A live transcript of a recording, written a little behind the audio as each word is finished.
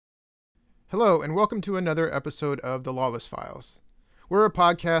Hello, and welcome to another episode of The Lawless Files. We're a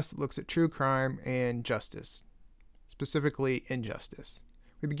podcast that looks at true crime and justice, specifically injustice.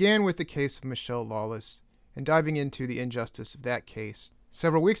 We began with the case of Michelle Lawless, and diving into the injustice of that case.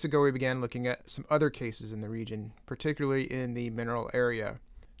 Several weeks ago, we began looking at some other cases in the region, particularly in the Mineral area.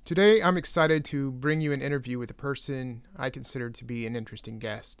 Today, I'm excited to bring you an interview with a person I consider to be an interesting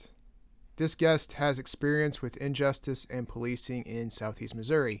guest. This guest has experience with injustice and policing in Southeast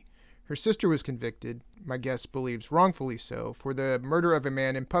Missouri. Her sister was convicted, my guest believes wrongfully so, for the murder of a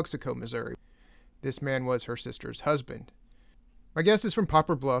man in Puxico, Missouri. This man was her sister's husband. My guest is from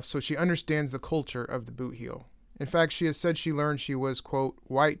Poplar Bluff, so she understands the culture of the boot heel. In fact, she has said she learned she was, quote,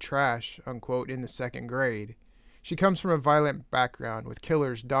 white trash, unquote, in the second grade. She comes from a violent background with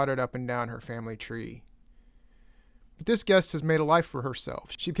killers dotted up and down her family tree. But this guest has made a life for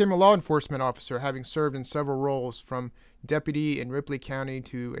herself. She became a law enforcement officer, having served in several roles from deputy in Ripley County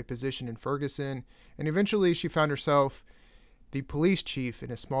to a position in Ferguson, and eventually she found herself the police chief in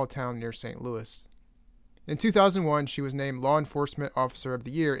a small town near St. Louis. In 2001, she was named Law Enforcement Officer of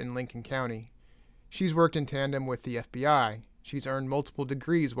the Year in Lincoln County. She's worked in tandem with the FBI. She's earned multiple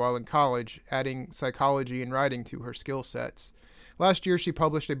degrees while in college, adding psychology and writing to her skill sets. Last year, she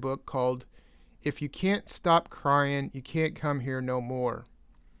published a book called If You Can't Stop Crying, You Can't Come Here No More.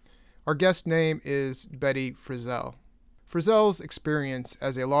 Our guest's name is Betty Frizzell. Frizzell's experience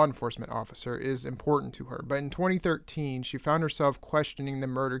as a law enforcement officer is important to her, but in 2013, she found herself questioning the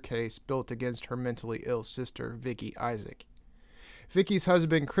murder case built against her mentally ill sister, Vicki Isaac. Vicki's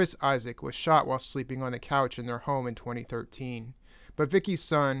husband, Chris Isaac, was shot while sleeping on the couch in their home in 2013, but Vicki's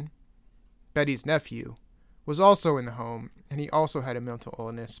son, Betty's nephew, was also in the home, and he also had a mental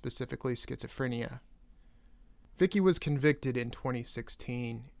illness, specifically schizophrenia. Vicki was convicted in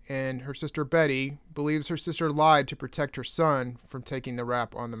 2016, and her sister Betty believes her sister lied to protect her son from taking the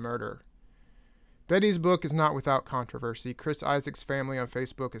rap on the murder. Betty's book is not without controversy. Chris Isaac's family on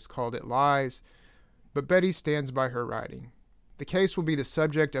Facebook has called it lies, but Betty stands by her writing. The case will be the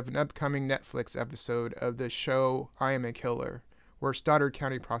subject of an upcoming Netflix episode of the show I Am a Killer, where Stoddard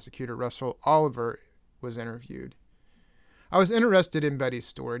County Prosecutor Russell Oliver was interviewed. I was interested in Betty's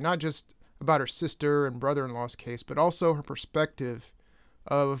story, not just about her sister and brother-in-law's case, but also her perspective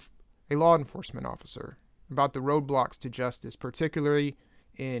of a law enforcement officer, about the roadblocks to justice, particularly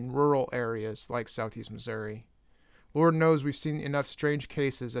in rural areas like Southeast Missouri. Lord knows we've seen enough strange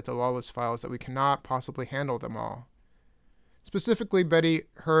cases at the Lawless Files that we cannot possibly handle them all. Specifically, Betty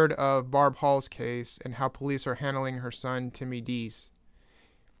heard of Barb Hall's case and how police are handling her son, Timmy Dees.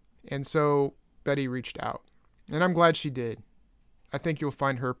 And so Betty reached out, and I'm glad she did. I think you'll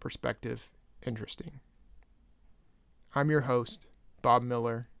find her perspective interesting. I'm your host, Bob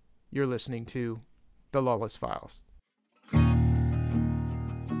Miller. You're listening to The Lawless Files. The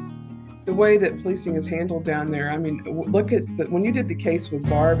way that policing is handled down there, I mean, look at when you did the case with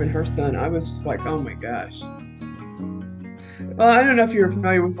Barb and her son, I was just like, oh my gosh. Well, I don't know if you're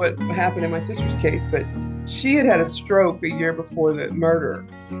familiar with what happened in my sister's case, but she had had a stroke a year before the murder.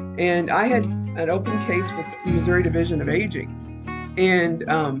 And I had an open case with the Missouri Division of Aging. And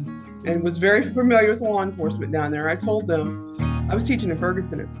was very familiar with law enforcement down there. I told them, I was teaching in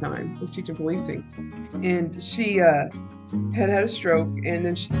Ferguson at the time. I was teaching policing. And she had had a stroke. And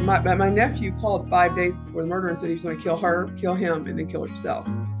then my nephew called 5 days before the murder and said he was going to kill her, kill him, and then kill herself.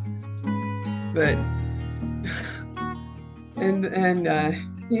 But,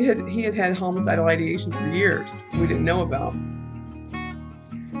 he had homicidal ideation for years we didn't know about.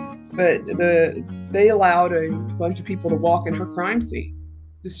 But they allowed a bunch of people to walk in her crime scene,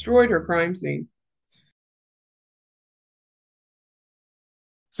 destroyed her crime scene.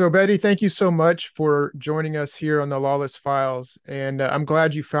 So, Betty, thank you so much for joining us here on the Lawless Files, and I'm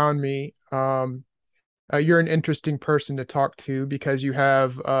glad you found me. You're an interesting person to talk to because you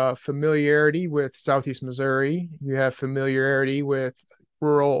have familiarity with Southeast Missouri. You have familiarity with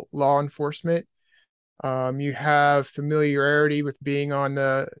rural law enforcement. You have familiarity with being on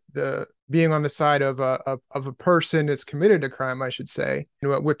the side of a person that's committed a crime, I should say,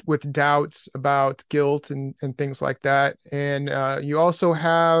 with doubts about guilt and things like that. And you also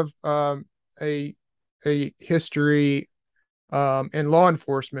have a history in law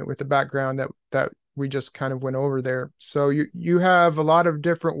enforcement with the background that we just kind of went over there. So you have a lot of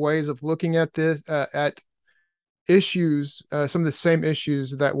different ways of looking at this at issues, some of the same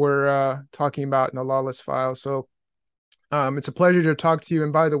issues that we're talking about in the Lawless File. So it's a pleasure to talk to you.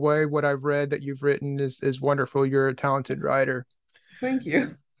 And by the way, what I've read that you've written is wonderful. You're a talented writer. Thank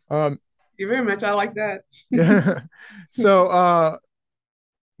you. Um, Thank you very much. I like that. so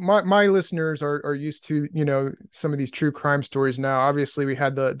my listeners are used to, some of these true crime stories now. Obviously, we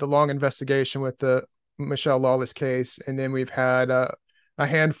had the long investigation with the Michelle Lawless case, and then we've had a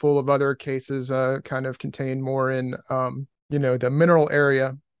handful of other cases kind of contained more in the mineral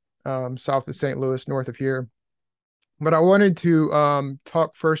area, south of St. Louis, north of here. But I wanted to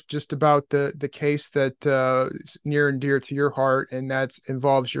talk first just about the case that is near and dear to your heart, and that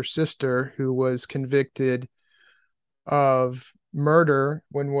involves your sister who was convicted of murder.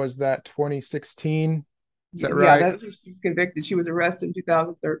 When was that? 2016? Is that Yeah, right? that she was convicted. She was arrested in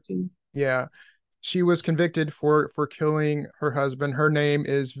 2013. Yeah. She was convicted for killing her husband. Her name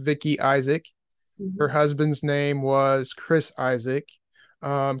is Vicky Isaac. Her Mhm. husband's name was Chris Isaac.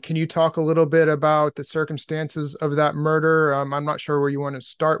 Can you talk a little bit about the circumstances of that murder? I'm not sure where you want to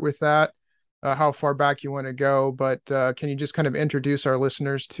start with that, how far back you want to go, but can you just kind of introduce our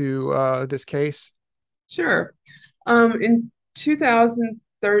listeners to this case? Sure. In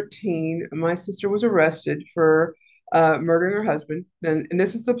 2013, my sister was arrested for murdering her husband. And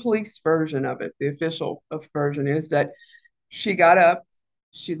this is the police version of it. The official version is that she got up,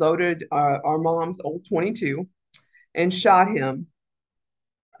 she loaded our mom's old 22 and shot him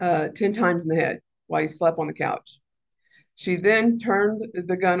 10 times in the head while he slept on the couch. She then turned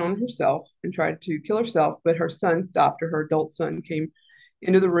the gun on herself and tried to kill herself, but her son stopped her. Her adult son came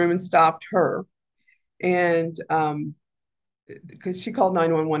into the room and stopped her. And because she called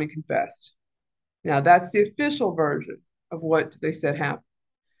 911 and confessed. Now, that's the official version of what they said happened.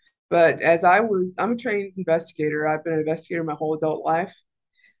 But I'm a trained investigator. I've been an investigator my whole adult life.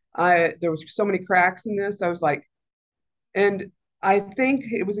 There was so many cracks in this. I was like, and I think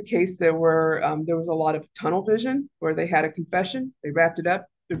it was a case there was a lot of tunnel vision where they had a confession, they wrapped it up,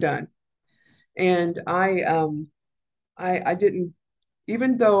 they're done. And I didn't,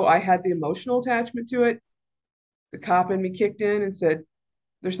 even though I had the emotional attachment to it, the cop in me kicked in and said,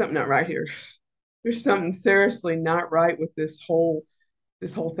 "There's something not right here. There's something seriously not right with this whole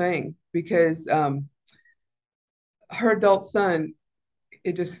thing because her adult son,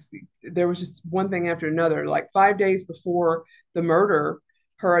 it just there was just one thing after another. Like 5 days before the murder,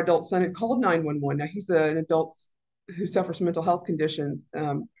 her adult son had called 911. Now he's an adult who suffers from mental health conditions,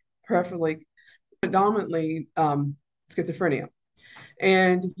 preferably predominantly schizophrenia,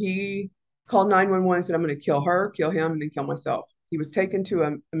 and he called 911 and said, "I'm going to kill her, kill him, and then kill myself." He was taken to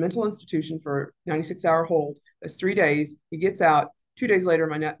a mental institution for 96-hour hold. That's 3 days. He gets out. 2 days later,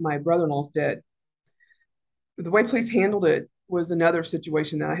 my brother-in-law's dead. But the way police handled it was another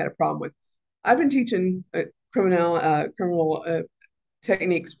situation that I had a problem with. I've been teaching criminal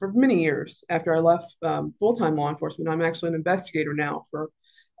techniques for many years. After I left full-time law enforcement, I'm actually an investigator now for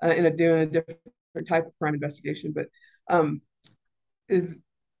doing a different type of crime investigation. But um, if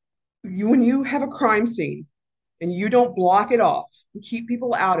when you have a crime scene and you don't block it off and keep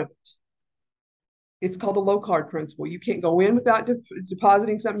people out of it, it's called the low card principle. You can't go in without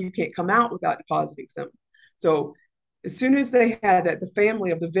depositing something. You can't come out without depositing something. So as soon as they had that, the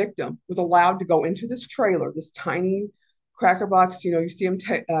family of the victim was allowed to go into this trailer, this tiny cracker box. You see them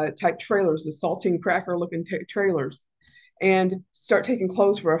type trailers, the saltine cracker looking trailers, and start taking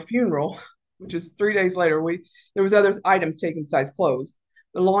clothes for a funeral, which is 3 days later. There was other items taken besides clothes.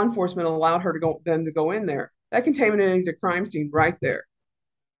 The law enforcement allowed them to go in there. That contaminated the crime scene right there.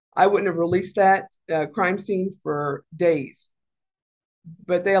 I wouldn't have released that crime scene for days,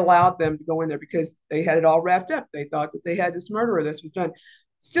 but they allowed them to go in there because they had it all wrapped up. They thought that they had this murderer. This was done.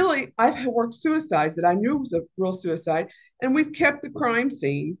 Still, I've worked suicides that I knew was a real suicide, and we've kept the crime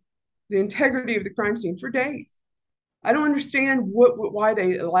scene, the integrity of the crime scene for days. I don't understand why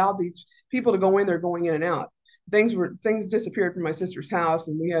they allowed these people to go in there, going in and out. Things disappeared from my sister's house,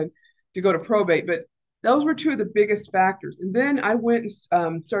 and we had to go to probate. But those were two of the biggest factors. And then I went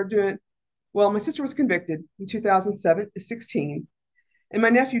and started doing. Well, my sister was convicted in 2016, and my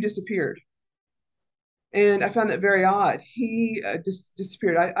nephew disappeared. And I found that very odd. He just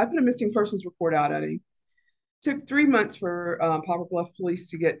disappeared. I put a missing persons report out on him. Took 3 months for Poplar Bluff police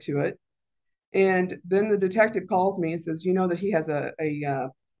to get to it. And then the detective calls me and says, "You know that he has a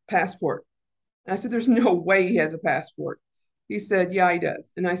passport." And I said, "There's no way he has a passport." He said, "Yeah, he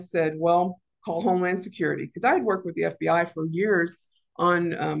does." And I said, "Well, call Homeland Security." Because I had worked with the FBI for years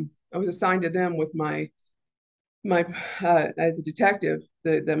I was assigned to them with my as a detective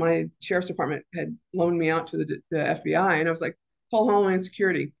that my sheriff's department had loaned me out to the FBI. And I was like, "Call Homeland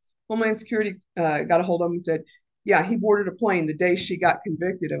Security." Homeland Security got a hold of him and said, "Yeah, he boarded a plane the day she got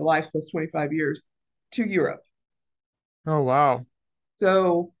convicted of life plus 25 years to Europe." Oh, wow.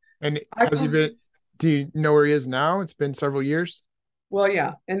 So And I has he been, do you know where he is now? It's been several years. Well,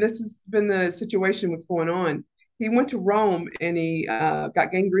 yeah, and this has been the situation. What's going on? He went to Rome and he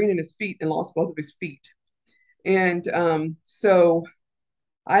got gangrene in his feet and lost both of his feet. And so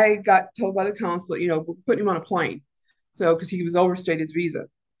I got told by the consulate, we're putting him on a plane. So, because he was overstayed his visa.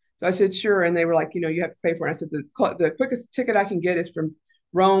 So I said, sure. And they were like, you have to pay for it. I said, the quickest ticket I can get is from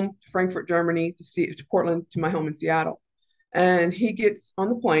Rome to Frankfurt, Germany, to Portland, to my home in Seattle. And he gets on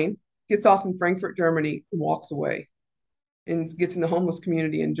the plane, gets off in Frankfurt, Germany, and walks away and gets in the homeless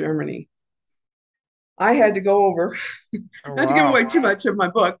community in Germany. I had to go over, Oh, not to give wow. away too much of my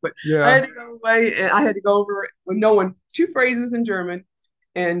book, but I Yeah. had to go away and I had to go over it with knowing two phrases in German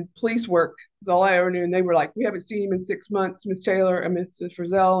and police work is all I ever knew. And they were like, we haven't seen him in 6 months, Miss Taylor and Mr.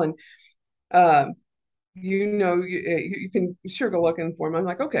 Frizzell. And, um, you can sure go looking for him. I'm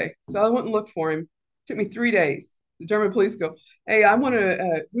like, okay. So I went and looked for him. It took me 3 days. The German police go, hey,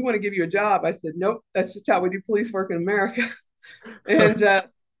 we want to give you a job. I said, nope, that's just how we do police work in America. And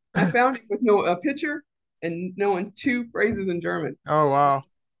I found him with a picture and knowing two phrases in German. Oh, wow.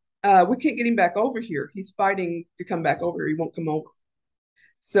 We can't get him back over here. He's fighting to come back over. He won't come over.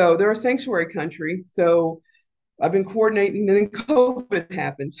 So they're a sanctuary country. So I've been coordinating, and then COVID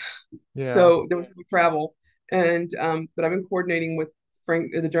happened. Yeah. So there was no travel, and but I've been coordinating with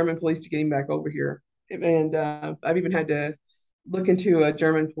the German police to get him back over here. And I've even had to look into a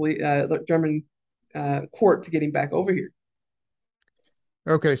German court to get him back over here.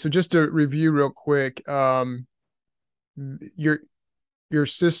 Okay, so just to review real quick, your your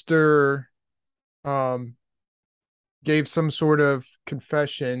sister um gave some sort of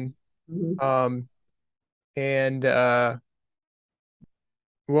confession, Mhm. um and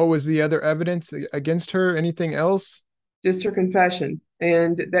what was the other evidence against her? Anything else? Just her confession,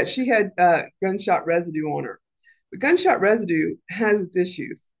 and that she had gunshot residue on her. But gunshot residue has its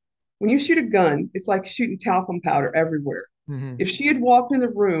issues. When you shoot a gun, it's like shooting talcum powder everywhere. Hmm. If she had walked in the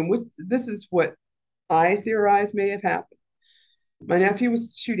room, which this is what I theorize may have happened. My nephew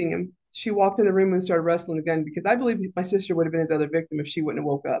was shooting him. She walked in the room and started wrestling the gun because I believe my sister would have been his other victim if she wouldn't have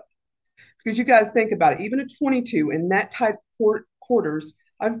woke up. Because you got to think about it. Even a 22 in that type quarters,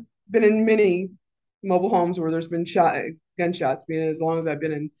 I've been in many mobile homes where there's been gunshots, being as long as I've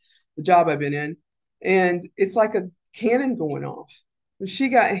been in the job I've been in, and it's like a cannon going off.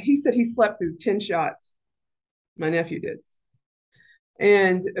 He said he slept through 10 shots. My nephew did,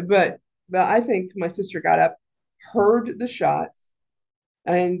 and but I think my sister got up, heard the shots,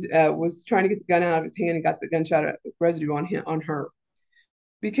 and was trying to get the gun out of his hand and got the gunshot residue on her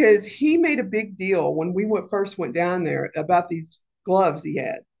because he made a big deal when first went down there about these gloves he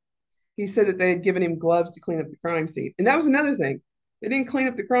had. He said that they had given him gloves to clean up the crime scene. And that was another thing. They didn't clean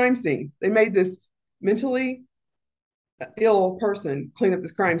up the crime scene. They made this mentally ill person clean up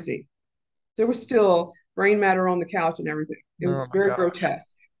this crime scene. There was still brain matter on the couch and everything. It Oh was my very gosh.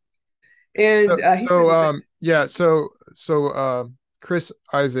 grotesque. And he said that Yeah, Chris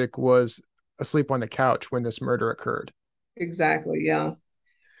Isaac was asleep on the couch when this murder occurred. exactly, yeah.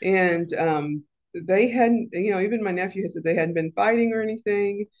 And they hadn't, even my nephew had said they hadn't been fighting or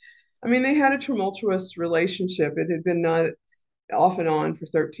anything. I mean, they had a tumultuous relationship. It had been not off and on for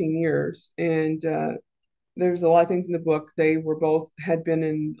 13 years. And there's a lot of things in the book. They were both had been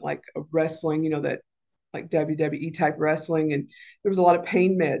in like wrestling, that like WWE type wrestling. And there was a lot of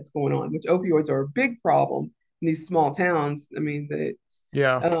pain meds going on, which opioids are a big problem in these small towns. I mean,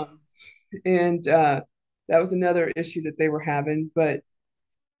 Yeah. um, and that was another issue that they were having. But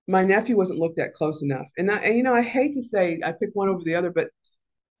my nephew wasn't looked at close enough. I hate to say I pick one over the other, but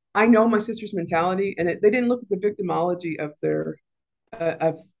I know my sister's mentality, and they didn't look at the victimology of the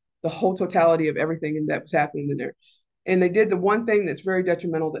whole totality of everything and that was happening in there. And they did the one thing that's very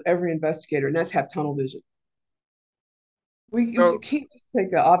detrimental to every investigator, and that's have tunnel vision. You So can't just take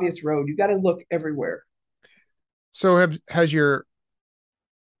an obvious road. You got to look everywhere. so have has your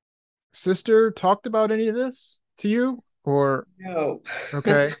sister talked about any of this to you? Or No,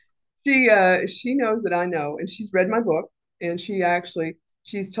 okay. she knows that I know, and she's read my book, and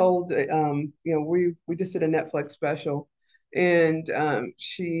she's told we just did a Netflix special, and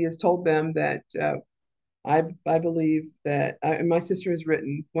she has told them that I believe that my sister has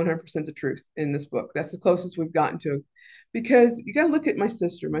written 100% the truth in this book. That's the closest we've gotten to it. Because you got to look at my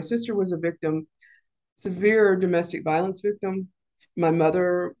sister. My sister was a victim, severe domestic violence victim. My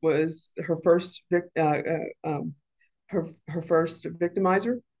mother was her first victimizer.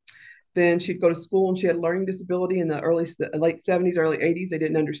 Then she'd go to school and she had a learning disability in the late 70s, early 80s. They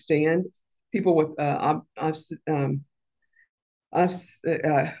didn't understand people with her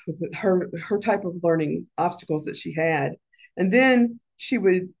type of learning obstacles that she had. And then she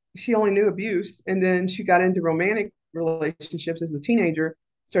only knew abuse, and then she got into romantic relationships as a teenager.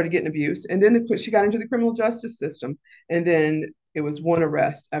 started getting abuse, and then she got into the criminal justice system, and then it was one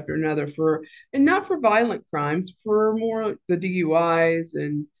arrest after another for, and not for violent crimes, for more the DUIs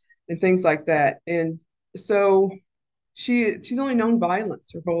and things like that. And so she's only known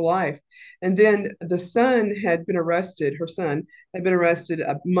violence her whole life. And then the son had been arrested, her son had been arrested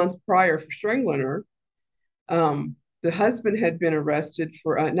a month prior for strangling her. The husband had been arrested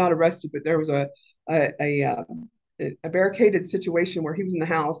for not arrested, but there was a, a, uh, a barricaded situation where he was in the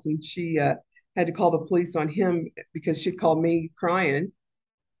house, and she had to call the police on him because she'd called me crying.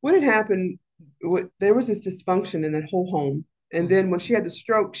 What had happened? There was this dysfunction in that whole home. And Mhm. then when she had the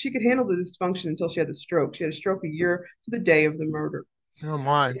stroke, she could handle the dysfunction until she had the stroke. She had a stroke a year to the day of the murder. Oh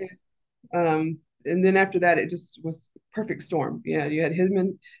my. And then after that, it just was perfect storm. Yeah, you had him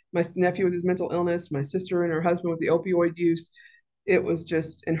and my nephew with his mental illness, my sister and her husband with the opioid use. It was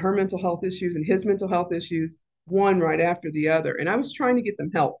just, and her mental health issues and his mental health issues, one right after the other. And I was trying to get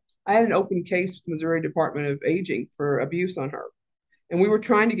them help. I had an open case with the Missouri Department of Aging for abuse on her, and we were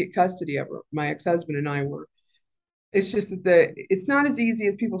trying to get custody of her. My ex-husband and I were. It's just that it's not as easy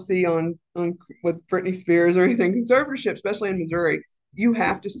as people see on with Britney Spears or anything. Conservatorship, especially in Missouri, you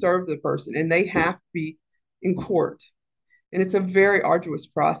have to serve the person, and they have to be in court, and it's a very arduous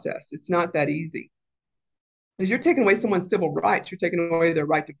process. It's not that easy because you're taking away someone's civil rights. You're taking away their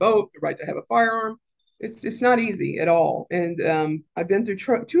right to vote, the right to have a firearm. It's not easy at all. And I've been through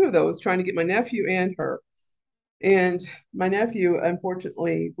two of those trying to get my nephew and her. And my nephew,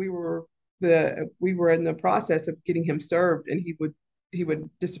 unfortunately, we were in the process of getting him served, and he would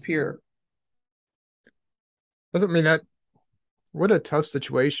disappear. I mean that what a tough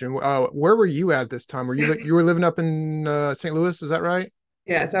situation. Where were you at this time? You were living up in St. Louis, is that right?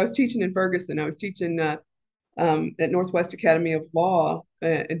 Yes, I was teaching in Ferguson. I was teaching at Northwest Academy of Law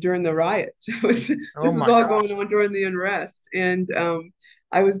during the riots. Oh This was my all going gosh. on during the unrest, and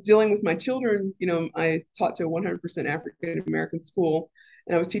I was dealing with my children. I taught to a 100% African American school,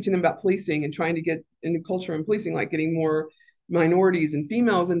 and I was teaching them about policing and trying to get into culture and policing, like getting more minorities and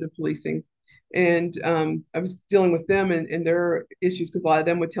females into policing. And I was dealing with them and their issues because a lot of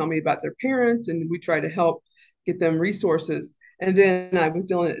them would tell me about their parents, and we try to help get them resources. And then I was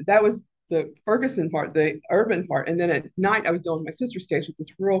dealing, that was the Ferguson part, the urban part. And then at night, I was dealing with my sister's case with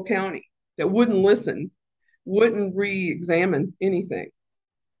this rural county that wouldn't listen, wouldn't re examine anything.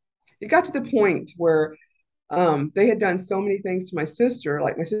 It got to the point where they had done so many things to my sister.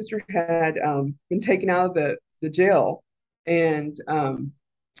 Like my sister had been taken out of the jail and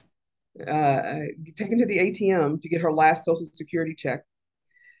uh, taken to the ATM to get her last Social Security check.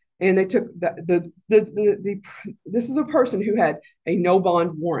 And they took the this is a person who had a no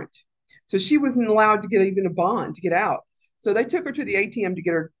bond warrant. So she wasn't allowed to get even a bond to get out. So they took her to the ATM to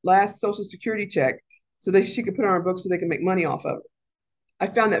get her last Social Security check so that she could put on her books so they could make money off of it. I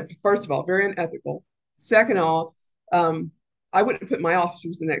found that, first of all, very unethical. Second of all, um, I wouldn't put my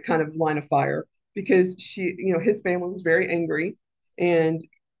officers in that kind of line of fire because his family was very angry. And,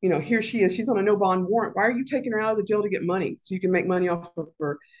 here she is, she's on a no bond warrant. Why are you taking her out of the jail to get money so you can make money off of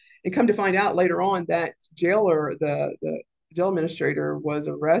her? And come to find out later on that jailer, the jail administrator, was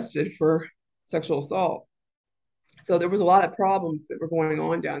arrested for sexual assault. So there was a lot of problems that were going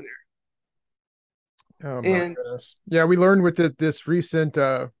on down Oh there. my And goodness. Yeah, we learned with this recent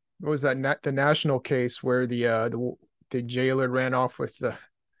what was that the national case where the jailer ran off with the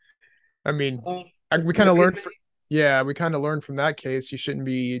I mean, uh, we kind with of the learned inmate, we kind of learned from that case you shouldn't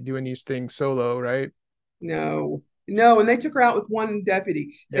be doing these things solo, right? no, no. And they took her out with one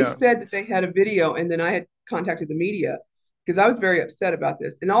deputy. They Yeah. said that they had a video, and then I had contacted the media because I was very upset about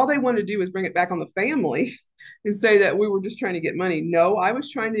this. And all they wanted to do was bring it back on the family and say that we were just trying to get money. No, I was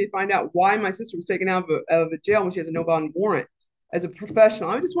trying to find out why my sister was taken out of a jail when she has a no bond warrant as a professional.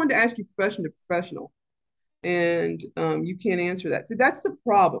 I just wanted to ask you profession to professional. And you can't answer that. So that's the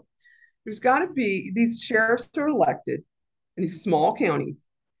problem. There's got to be, these sheriffs are elected in these small counties,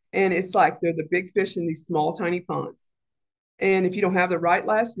 and it's like they're the big fish in these small, tiny ponds. And if you don't have the right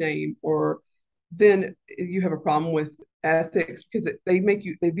last name, or then you have a problem with ethics because they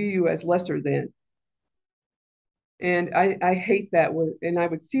view you as lesser than. And I hate that. And I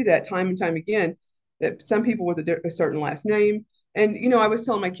would see that time and time again that some people with a certain last name. And, I was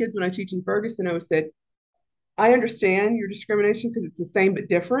telling my kids when I teach in Ferguson, I was said, I understand your discrimination because it's the same but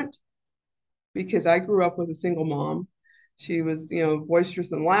different, because I grew up with a single mom. She was,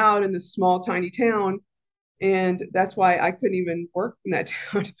 boisterous and loud in this small, tiny town. And that's why I couldn't even work in that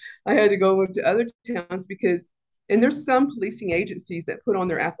town. I had to go to other towns and there's some policing agencies that put on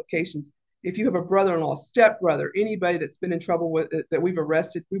their applications, if you have a brother-in-law, stepbrother, anybody that's been in trouble with it, that we've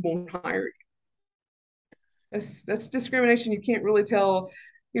arrested, we won't hire you. That's discrimination. You can't really tell.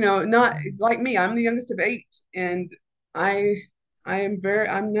 not like me. I'm the youngest of eight, and I I'm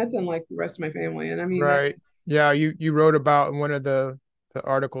nothing like the rest of my family. And I mean, Right. that's Yeah, you wrote about in one of the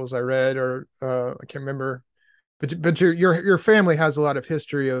articles I read, or I can't remember, but your family has a lot of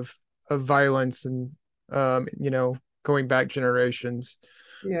history of violence and going back generations.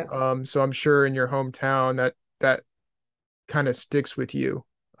 yes, So I'm sure in your hometown that kind of sticks with you.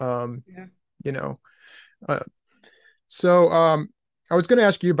 Um, yeah. you know. Uh, so I was going to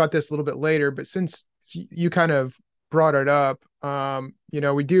ask you about this a little bit later, but since you kind of brought it up,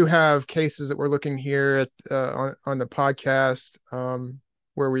 we do have cases that we're looking here at on the podcast,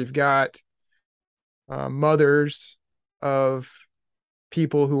 where we've got mothers of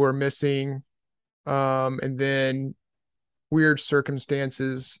people who are missing, and then weird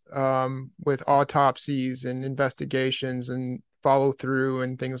circumstances with autopsies and investigations and follow through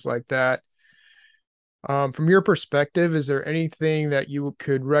and things like that. From your perspective, is there anything that you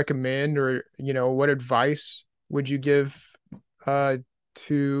could recommend, or what advice would you give uh,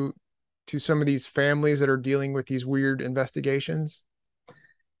 to some of these families that are dealing with these weird investigations?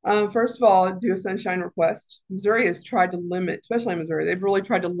 First of all, do a sunshine request. Missouri has tried to limit, especially in Missouri, they've really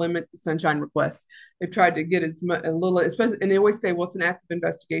tried to limit the sunshine request. They've tried to get as much, a little, especially, and they always say, well, it's an active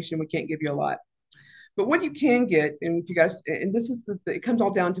investigation. We can't give you a lot. But what you can get, and if you guys, and this is it comes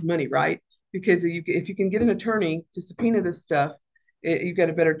all down to money, right? Because if you can get an attorney to subpoena this stuff, you got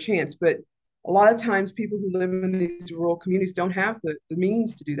a better chance. But a lot of times, people who live in these rural communities don't have the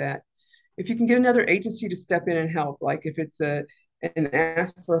means to do that. If you can get another agency to step in and help, like if it's a and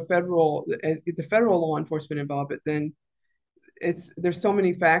ask for a federal, get the federal law enforcement involved, but then there's so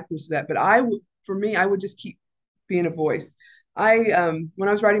many factors to that. But for me, I would just keep being a voice. When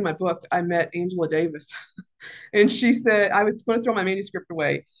I was writing my book, I met Angela Davis, and she said I was going to throw my manuscript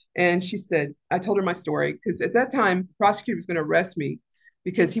away, and she said I told her my story because at that time the prosecutor was going to arrest me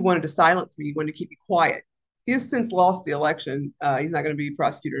because he wanted to silence me, he wanted to keep me quiet. He has since lost the election. He's not going to be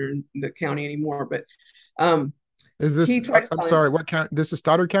prosecutor in the county anymore, but um, Is this, he tried to I'm silence sorry, what county? This is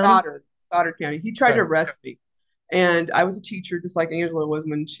Stoddard County? Stoddard County. He tried to Okay. arrest me, and I was a teacher, just like Angela was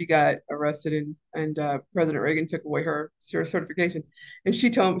when she got arrested, and President Reagan took away her certification. And she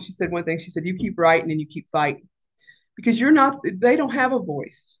told me, she said one thing. She said, "You keep writing and you keep fighting because you're not. They don't have a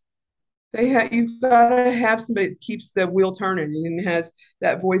voice. You've got to have somebody that keeps the wheel turning and has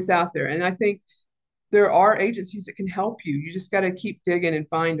that voice out there. And I think there are agencies that can help you. You just got to keep digging and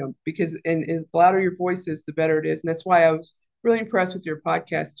find them because, and as louder your voice is, the better it is. And that's why I was really impressed with your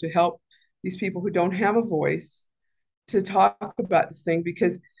podcast to help these people who don't have a voice to talk about this thing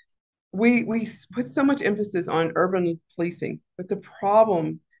because we put so much emphasis on urban policing, but the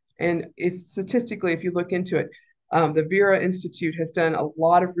problem, and it's statistically, if you look into it, the Vera Institute has done a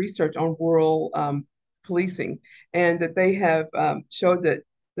lot of research on rural policing, and that they have showed that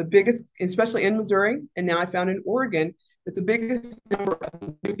the biggest, especially in Missouri, and now I found in Oregon, that the biggest number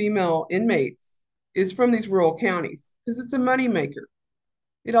of new female inmates is from these rural counties because it's a money maker.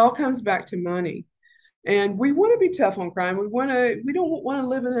 It all comes back to money. And we want to be tough on crime. We don't want to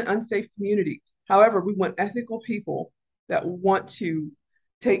live in an unsafe community. However, we want ethical people that want to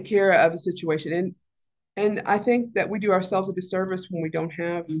take care of the situation. And I think that we do ourselves a disservice when we don't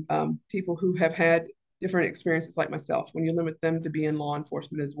have people who have had different experiences like myself, when you limit them to be in law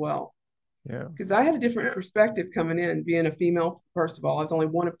enforcement as well. Yeah. Because I had a different perspective coming in, being a female, first of all. I was only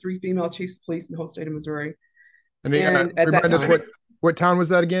one of three female chiefs of police in the whole state of Missouri. And And at that remind us time, what town was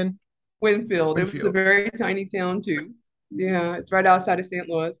that again? Winfield. It was a Winfield. very tiny town too. Yeah, it's right outside of St.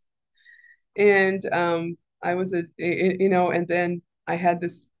 Louis. And I was and then I had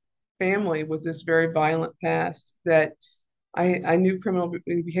this family with this very violent past that I knew criminal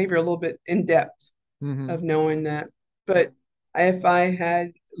behavior a little bit in depth Hmm. of knowing that. But if I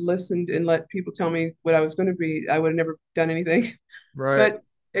had listened and let people tell me what I was going to be, I would have never done anything. Right.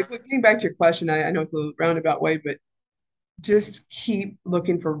 But getting back to your question, I know it's a roundabout way, but just keep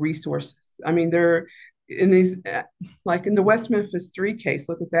looking for resources. I mean, they're in these, like in the West Memphis 3 case,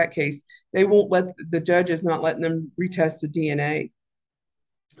 look at that case. They won't let the judges not letting them retest the DNA.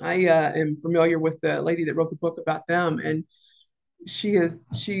 I am familiar with the lady that wrote the book about them, and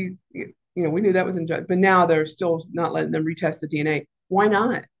we knew that was in judge, but now they're still not letting them retest the DNA. Why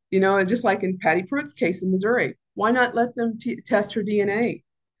not? And just like in Patty Pruitt's case in Missouri, why not let them test her DNA,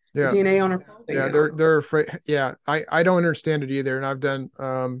 the Yeah. DNA on her clothing? Yeah. They're afraid. Yeah. I don't understand it either. And I've done,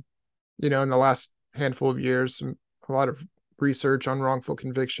 in the last handful of years, a lot of research on wrongful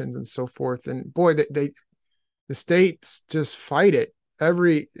convictions and so forth. And boy, the states just fight it.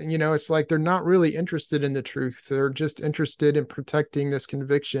 It's like they're not really interested in the truth. They're just interested in protecting this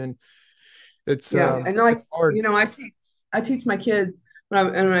conviction. It's Yeah, and it's hard. I teach my kids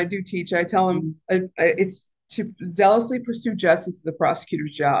when I do teach, I tell them it's to zealously pursue justice is the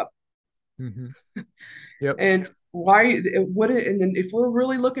prosecutor's job. Hmm. Yep. And why what and then if we're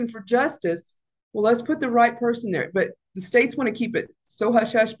really looking for justice, well, let's put the right person there. But the states want to keep it so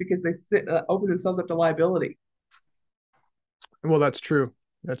hush hush because open themselves up to liability. Well, that's true.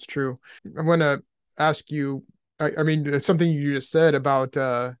 That's true. I want to ask you. I mean, it's something you just said about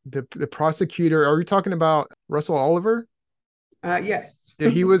the prosecutor. Are you talking about Russell Oliver? Yes. Yeah,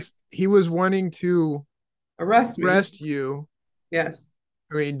 he was wanting to Arrest me. arrest you. Yes.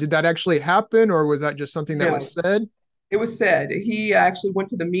 I mean, did that actually happen, or was that just something that was No, said? it was said he actually went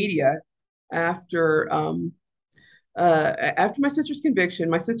to the media after after my sister's conviction.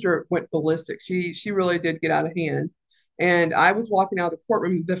 My sister went ballistic. She really did get out of hand. And I was walking out of the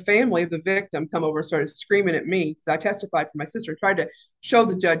courtroom. The family of the victim come over and started screaming at me because I testified for my sister and tried to show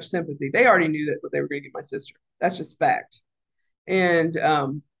the judge sympathy. They already knew that they were going to get my sister. That's just fact. And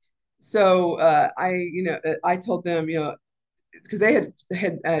so I told them, because they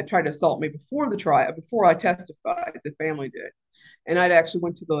had tried to assault me before the trial, before I testified. The family did, and I'd actually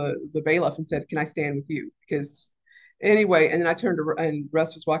went to the bailiff and said, "Can I stand with you?" Because anyway, and then I turned to, and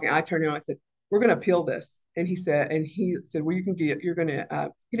Russ was walking. I turned to him. I said, "We're going to appeal this," and he said, "Well, you can get. You're going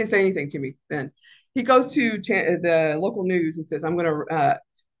to." He didn't say anything to me then. He goes to the local news and says, "I'm going to."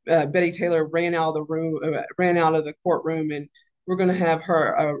 Betty Taylor ran out of the room, ran out of the courtroom, and we're going to have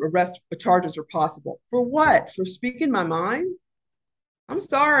her arrest charges are possible for what? For speaking my mind? I'm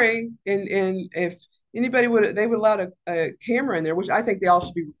sorry. And if anybody would they would allow a camera in there, which I think they all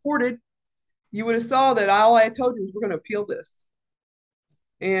should be recorded, you would have saw that all I told you was we're going to appeal this.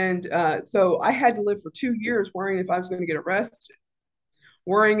 And so I had to live for 2 years worrying if I was going to get arrested,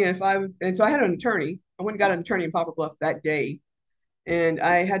 worrying if I was. And so I had an attorney. I went and got an attorney in Poplar Bluff that day, and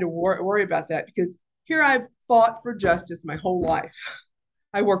I had to worry about that because here I've fought for justice my whole life.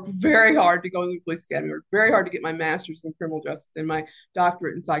 I worked very hard to go to the police academy. I worked very hard to get my master's in criminal justice and my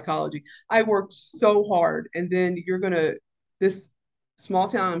doctorate in psychology. I worked so hard, and then this small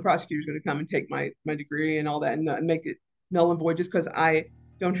town prosecutor is gonna come and take my degree and all that and make it null and void just because I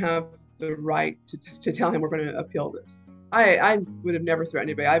don't have the right to tell him we're going to appeal this. I would have never threatened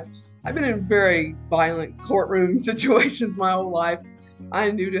anybody. I've been in very violent courtroom situations my whole life.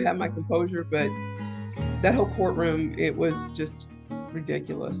 I knew to have my composure, but that whole courtroom, it was just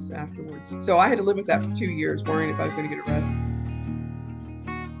ridiculous afterwards. So I had to live with that for 2 years, worrying if I was going to get arrested.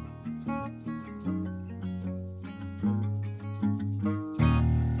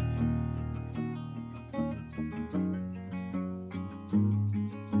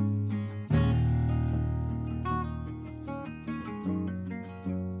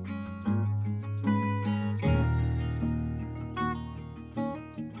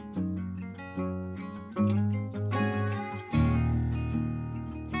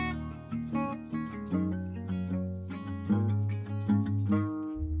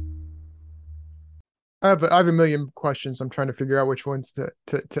 I have a million questions. I'm trying to figure out which ones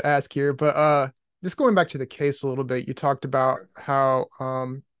to ask here. But just going back to the case a little bit, you talked about how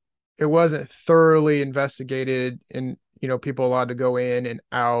it wasn't thoroughly investigated and people allowed to go in and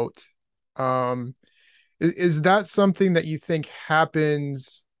out. Um is that something that you think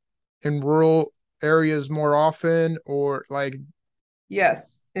happens in rural areas more often, or like?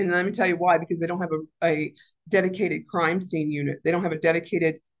 Yes, and let me tell you why. Because they don't have a dedicated crime scene unit. They don't have a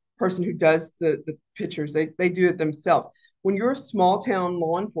dedicated person who does the pictures. They do it themselves. When you're a small town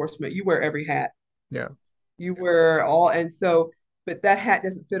law enforcement, you wear every hat. Yeah. You wear all, and so, but that hat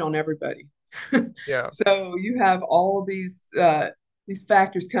doesn't fit on everybody. Yeah. So you have all of these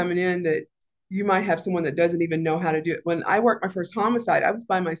factors coming in that you might have someone that doesn't even know how to do it. When I worked my first homicide, I was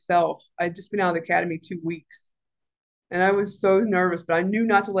by myself. I'd just been out of the academy 2 weeks, and I was so nervous, but I knew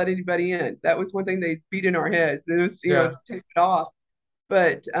not to let anybody in. That was one thing they beat in our heads. It was, Yeah. take it off.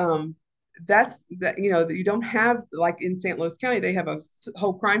 But that's that, that you don't have, like in St. Louis County, they have a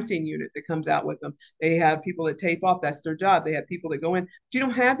whole crime scene unit that comes out with them. They have people that tape off. That's their job. They have people that go in. But you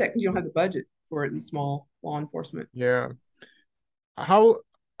don't have that because you don't have the budget for it in small law enforcement. Yeah. How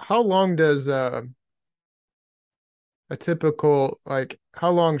long does a typical, like,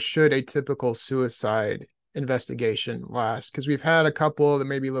 how long should a typical suicide investigation last? Because we've had a couple that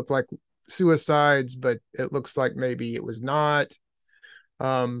maybe look like suicides, but it looks like maybe it was not.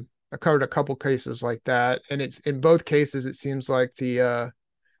 I covered a couple cases like that, and it's in both cases it seems like the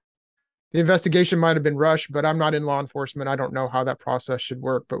investigation might have been rushed, but I'm not in law enforcement. I don't know how that process should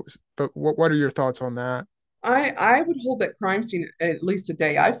work, but what are your thoughts on that? I would hold that crime scene at least a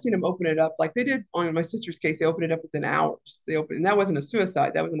day. I've seen them open it up like they did on my sister's case. They opened it up within hours. And that wasn't a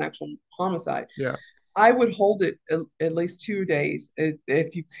suicide. That was an actual homicide. Yeah. I would hold it at least 2 days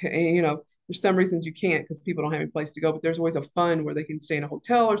if you can, there's some reasons you can't because people don't have any place to go, but there's always a fund where they can stay in a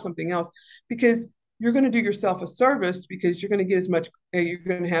hotel or something else because you're going to do yourself a service because you're going to get as much, you're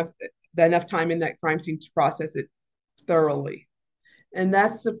going to have enough time in that crime scene to process it thoroughly. And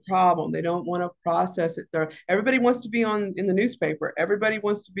that's the problem. They don't want to process it thoroughly. Everybody wants to be on in the newspaper. Everybody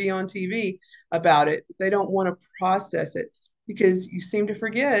wants to be on TV about it. They don't want to process it because you seem to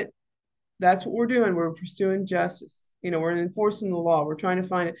forget that's what we're doing. We're pursuing justice. We're enforcing the law. We're trying to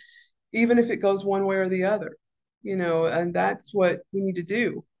find it, even if it goes one way or the other. And that's what we need to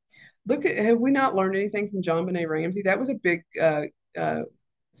do. Have we not learned anything from JonBenet Ramsey? That was a big uh,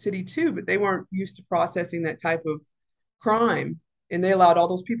 city too, but they weren't used to processing that type of crime, and they allowed all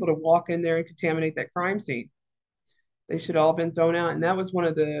those people to walk in there and contaminate that crime scene. They should all been thrown out, and that was one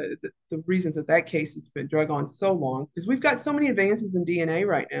of the reasons that case has been drug on so long because we've got so many advances in DNA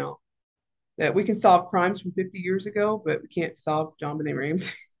right now that we can solve crimes from 50 years ago, but we can't solve JonBenet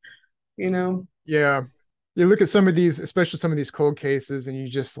Ramsey, you know? Yeah. You look at some of these, especially some of these cold cases, and you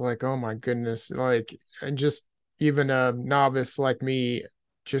just like, oh my goodness, like, and just even a novice like me,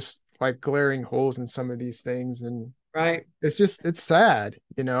 just like glaring holes in some of these things. And Right. it's sad,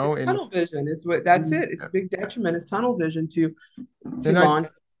 It's and tunnel vision. That's it. It's a big detriment. It's tunnel vision to and law.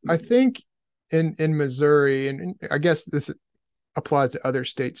 I think in Missouri, and I guess this applies to other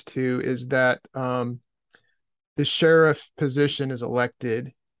states too, is that the sheriff position is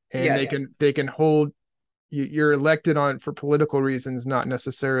elected, and Yes. they can hold you're elected on for political reasons, not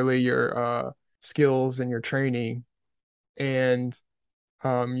necessarily your skills and your training, and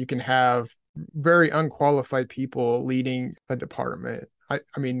you can have very unqualified people leading a department. I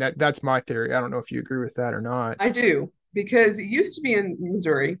mean that's my theory. I don't know if you agree with that or not. I do because it used to be in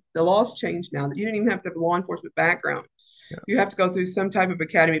Missouri. The law's changed now that you didn't even have to have a law enforcement background. Yeah. You have to go through some type of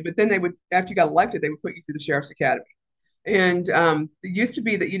academy, but then they would, after you got elected, they would put you through the sheriff's academy. And it used to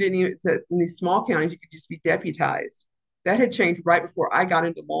be that you didn't even, that in these small counties, you could just be deputized. That had changed right before I got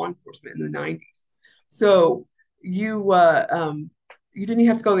into law enforcement in the 90s. So you didn't even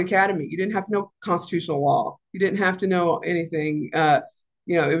have to go to the academy. You didn't have to know constitutional law. You didn't have to know anything.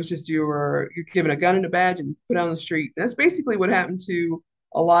 It was just you're given a gun and a badge and put on the street. And that's basically what happened to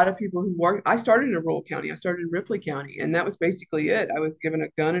a lot of people who work. I started in a rural county. I started in Ripley County, and that was basically it. I was given a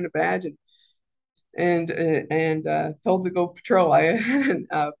gun and a badge and told to go patrol. I had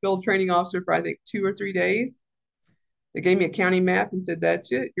a field training officer for I think 2 or 3 days. They gave me a county map and said,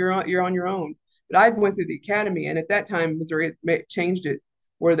 "That's it. You're on your own." But I went through the academy, and at that time, Missouri had changed it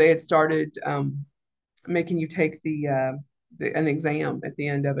where they had started making you take an exam at the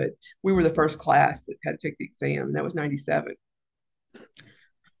end of it. We were the first class that had to take the exam, and that was '97.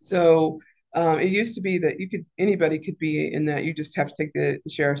 So it used to be that anybody could be in that. You just have to take the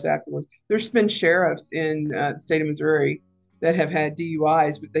sheriff's afterwards. There's been sheriffs in the state of Missouri that have had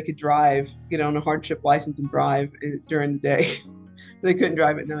DUIs, but they could drive, get on a hardship license and drive during the day. They couldn't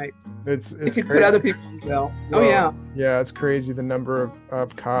drive at night. They It's could put crazy. other people in jail. Oh Well, yeah. yeah, it's crazy the number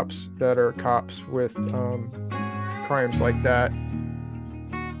of cops that are cops with crimes like that.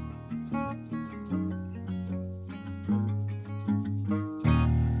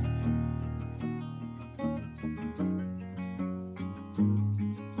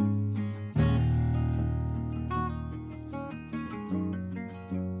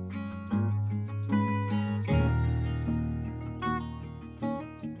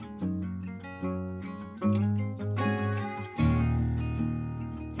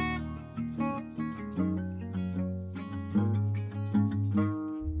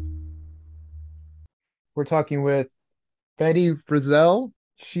 We're talking with Betty Frizzell.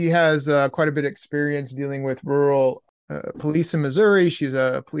 She has quite a bit of experience dealing with rural police in Missouri. She's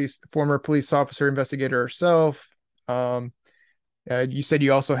a former police officer investigator herself. Um, you said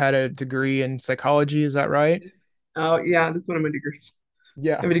you also had a degree in psychology, is that right? Oh yeah, that's one of my degrees. I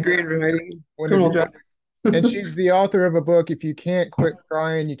Yeah, have a degree in writing one of criminal your. justice. And she's the author of a book, If You Can't Quit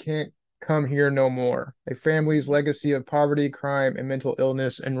Crying, You Can't Come Here No More: A Family's Legacy of Poverty, Crime, and Mental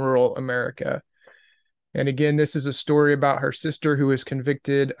Illness in Rural America. And again, this is a story about her sister who was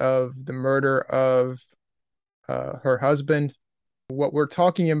convicted of the murder of her husband. What we're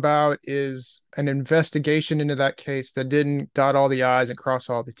talking about is an investigation into that case that didn't dot all the I's and cross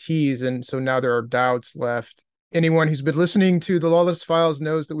all the T's. And so now there are doubts left. Anyone who's been listening to the Lawless Files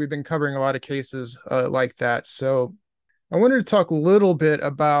knows that we've been covering a lot of cases like that. So I wanted to talk a little bit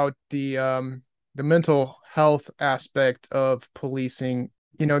about the mental health aspect of policing.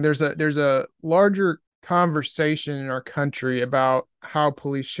 There's a larger conversation in our country about how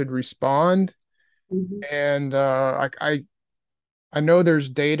police should respond, Mhm. and I know there's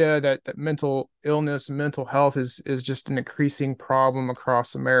data that mental illness and mental health is just an increasing problem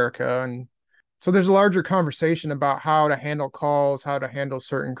across America. And so there's a larger conversation about how to handle calls, how to handle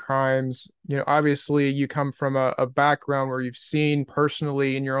certain crimes. Obviously you come from a background where you've seen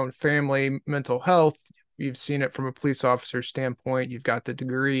personally in your own family mental health. You've seen it from a police officer standpoint. You've got the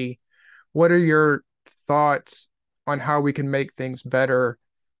degree. What are your thoughts on how we can make things better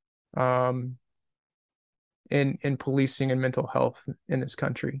um, in policing and mental health in this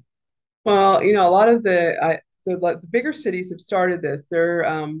country? Well, a lot of the bigger cities have started this. They're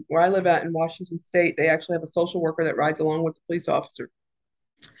where I live at in Washington State. They actually have a social worker that rides along with the police officer.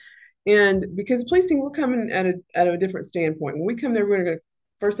 And because policing, we're coming at a different standpoint. When we come there, we're going to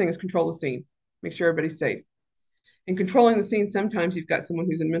first thing is control the scene, make sure everybody's safe. And controlling the scene, sometimes you've got someone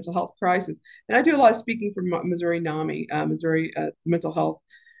who's in a mental health crisis. And I do a lot of speaking for Missouri NAMI, Missouri Mental Health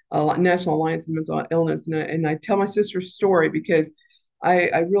National Alliance of Mental Illness, and I tell my sister's story because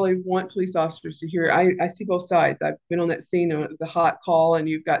I really want police officers to hear. I see both sides. I've been on that scene of the hot call, and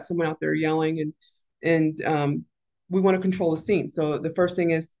you've got someone out there yelling, and we want to control the scene. So the first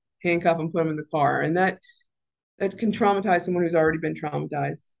thing is handcuff and put them in the car, and that can traumatize someone who's already been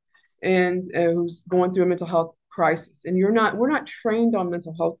traumatized and who's going through a mental health crisis. And we're not trained on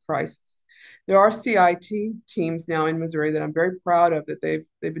mental health crisis. There are CIT teams now in Missouri that I'm very proud of that they've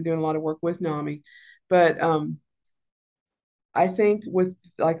been doing a lot of work with NAMI, but I think with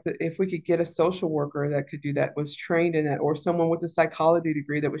if we could get a social worker that could do that, was trained in that, or someone with a psychology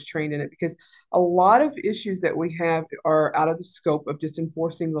degree that was trained in it, because a lot of issues that we have are out of the scope of just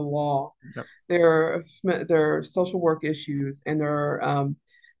enforcing the law. Yep. There are social work issues, and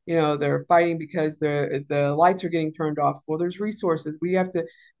they're fighting because the lights are getting turned off. Well, there's resources. We have to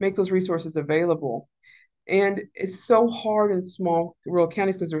make those resources available. And it's so hard in small rural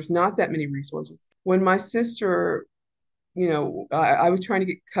counties because there's not that many resources. When my sister, I was trying to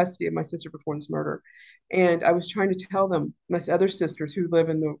get custody of my sister before this murder. And I was trying to tell them, my other sisters who live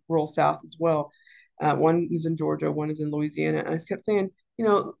in the rural South as well. One is in Georgia, one is in Louisiana. And I just kept saying,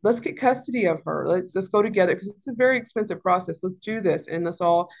 let's get custody of her. Let's go together because it's a very expensive process. Let's do this and let's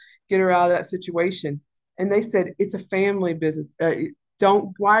all get her out of that situation. And they said, it's a family business. Why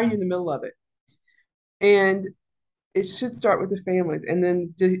are you in the middle of it? And it should start with the families and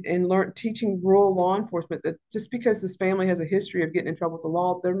then and learn teaching rural law enforcement that just because this family has a history of getting in trouble with the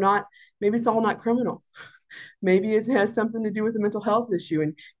law, they're not, maybe it's all not criminal. Maybe it has something to do with a mental health issue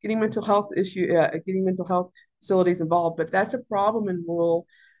and getting mental health facilities involved. But that's a problem in rural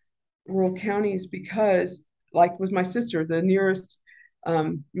counties because, like with my sister, the nearest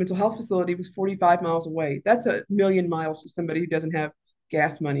mental health facility was 45 miles away. That's a million miles to somebody who doesn't have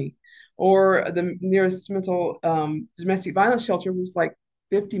gas money. Or the nearest domestic violence shelter was like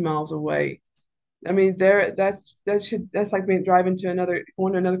 50 miles away. I mean, that's like going to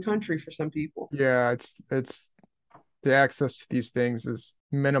another country for some people. Yeah, it's the access to these things is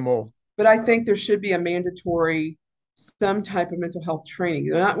minimal. But I think there should be a mandatory some type of mental health training,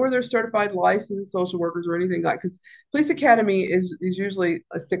 not where they're certified licensed social workers or anything like. Because police academy is usually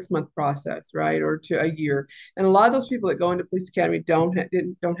a 6 month process, right, or to a year. And a lot of those people that go into police academy don't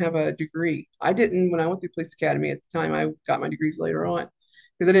have a degree. I didn't when I went through police academy at the time. I got my degrees later on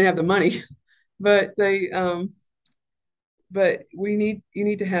because I didn't have the money. But we need you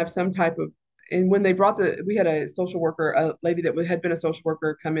need to have some type of. And when they brought we had a social worker, a lady that had been a social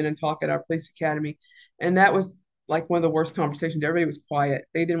worker, come in and talk at our police academy, and that was like one of the worst conversations. Everybody was quiet.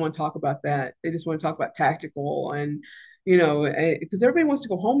 They didn't want to talk about that. They just want to talk about tactical and, because everybody wants to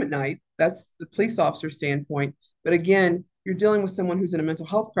go home at night. That's the police officer standpoint. But again, you're dealing with someone who's in a mental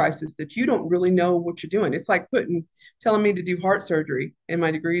health crisis that you don't really know what you're doing. It's like telling me to do heart surgery and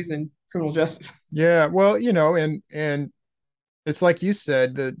my degrees in criminal justice. Yeah, well, and it's like you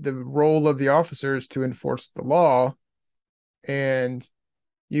said, the role of the officer is to enforce the law, and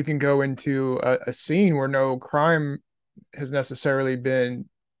you can go into a scene where no crime has necessarily been,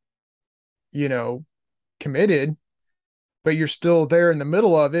 you know, committed, but you're still there in the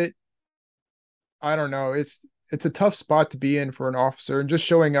middle of it. I don't know. It's a tough spot to be in for an officer, and just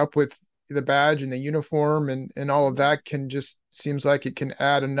showing up with the badge and the uniform and all of that can just seems like it can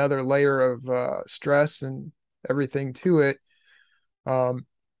add another layer of stress and everything to it. Um,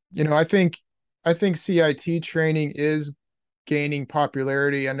 I think CIT training is gaining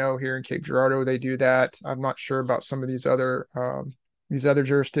popularity. I know here in Cape Girardeau they do that. I'm not sure about some of these other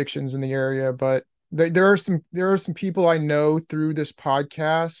jurisdictions in the area, but there are some people I know through this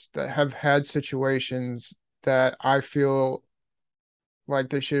podcast that have had situations that I feel like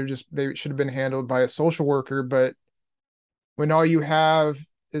they should have been handled by a social worker, but when all you have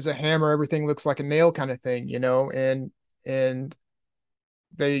is a hammer, everything looks like a nail kind of thing, and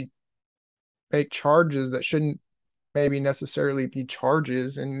they make charges that shouldn't maybe necessarily be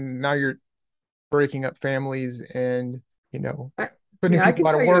charges, and now you're breaking up families and, you know, I, putting yeah, I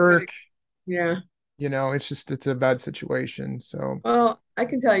people can out of tell you a good, work. yeah. It's a bad situation. So, Well, I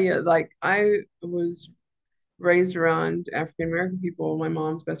can tell you, like, I was raised around African American people. My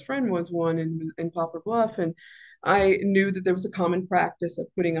mom's best friend was one in Poplar Bluff, and I knew that there was a common practice of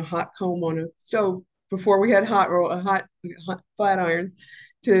putting a hot comb on a stove before we had hot flat irons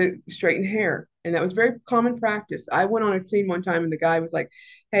to straighten hair, and that was very common practice. I went on a scene one time, and the guy was like,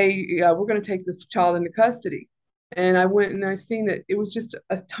 "Hey, we're going to take this child into custody." And I went and I seen that it was just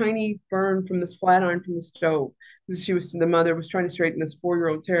a tiny burn from this flat iron from the stove. The mother was trying to straighten this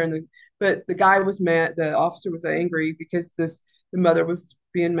 4-year-old's hair, and the guy was mad. The officer was angry because the mother was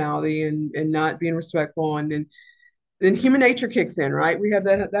being mouthy and not being respectful, and then human nature kicks in, right? We have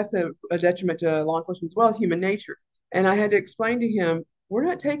that's a detriment to law enforcement as well as human nature. And I had to explain to him, we're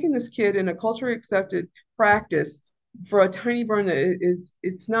not taking this kid in a culturally accepted practice for a tiny burn that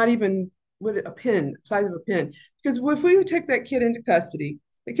it's not even what a pin, size of a pin. Because if we would take that kid into custody,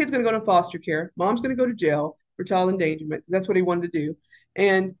 the kid's going to go to foster care, mom's going to go to jail for child endangerment because that's what he wanted to do,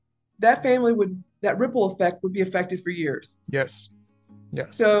 and that ripple effect would be affected for years. yes,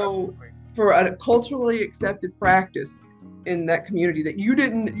 yes, So absolutely. for a culturally accepted practice in that community that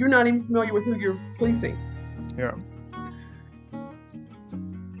you're not even familiar with who you're policing. Yeah.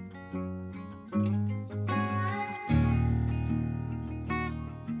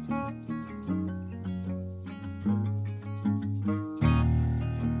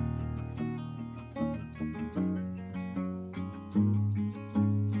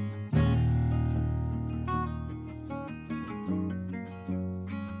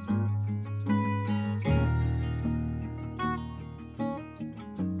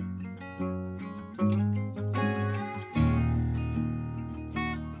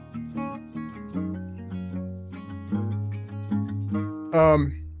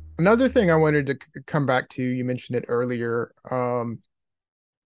 Another thing I wanted to come back to, you mentioned it earlier.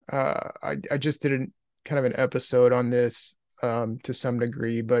 I just did kind of an episode on this to some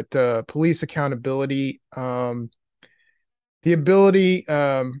degree, but police accountability, the ability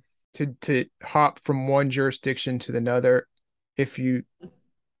to hop from one jurisdiction to another if you're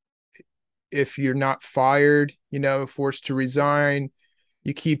not fired, forced to resign,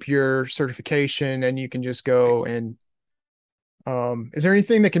 you keep your certification and you can just go and is there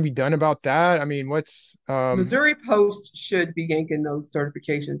anything that can be done about that? I mean, what's Missouri Post should be yanking those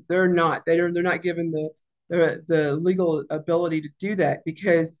certifications. They're not. They're not given the legal ability to do that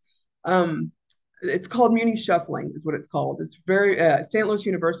because um, it's called muni shuffling is what it's called. It's very St. Louis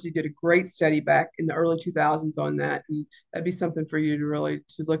University did a great study back in the early 2000s on that, and that'd be something for you to really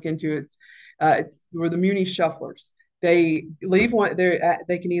to look into. It's were the muni shufflers. They leave one. They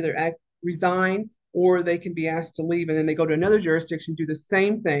can either resign or they can be asked to leave, and then they go to another jurisdiction, do the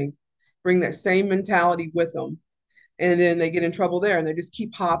same thing, bring that same mentality with them, and then they get in trouble there, and they just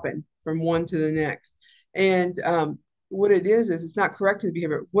keep hopping from one to the next. And what it is it's not correcting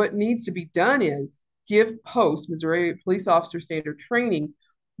behavior. What needs to be done is give post Missouri Police Officer Standard Training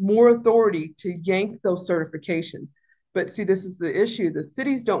more authority to yank those certifications. But see, this is the issue. The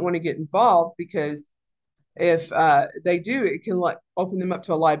cities don't want to get involved because if they do, it can open them up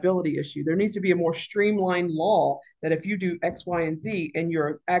to a liability issue. There needs to be a more streamlined law that if you do X, Y, and Z, and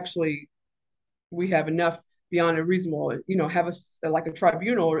you're actually we have enough beyond a reasonable, have like a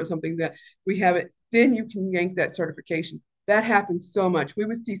tribunal or something that we have it, then you can yank that certification. That happens so much. We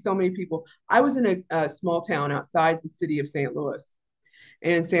would see so many people. I was in a small town outside the city of St. Louis.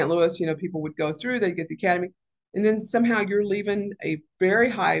 And St. Louis, people would go through, they get the academy, and then somehow you're leaving a very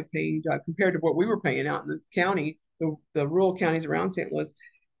high paying job compared to what we were paying out in the county, the rural counties around St. Louis,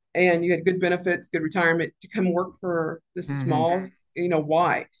 and you had good benefits, good retirement to come work for this mhm. small,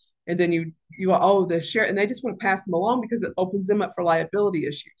 why? And then the share, and they just want to pass them along because it opens them up for liability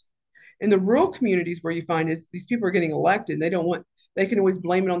issues. In the rural communities where you find is these people are getting elected, they don't want they can always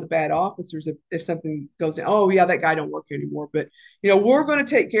blame it on the bad officers if something goes down. Oh yeah, that guy don't work anymore. But we're going to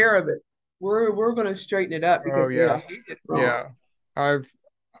take care of it. We're going to straighten it up Oh because yeah. he did wrong. Yeah. I've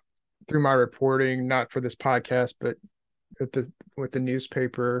through my reporting, not for this podcast, but with the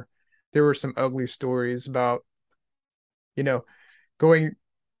newspaper, there were some ugly stories about, you know, going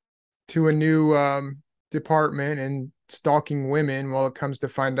to a new department and stalking women. While it comes to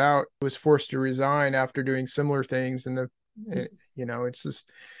find out, he was forced to resign after doing similar things. It's just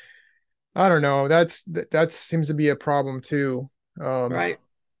I don't know. That seems to be a problem too. Um, Right.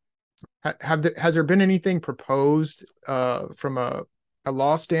 has there been anything proposed from a a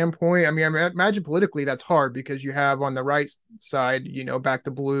law standpoint, I mean, imagine politically that's hard because you have on the right side, back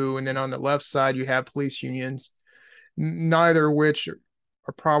to blue, and then on the left side you have police unions, neither of which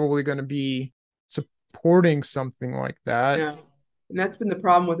are probably going to be supporting something like that. Yeah. And that's been the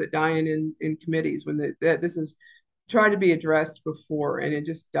problem with it dying in committees when that this is tried to be addressed before and it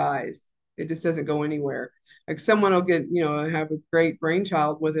just dies. It just doesn't go anywhere. Like someone will get, have a great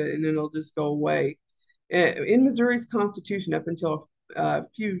brainchild with it and then it'll just go away. In Missouri's constitution, up until a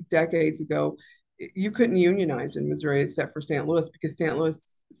few decades ago, you couldn't unionize in Missouri except for St. Louis because St.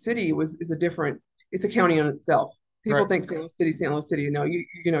 Louis City is a different, it's a county on itself. People Right. think St. Louis City,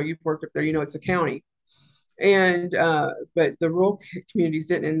 you've worked up there, it's a county. And but the rural communities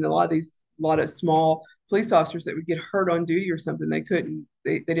didn't, and a lot of small police officers that would get hurt on duty or something, they couldn't,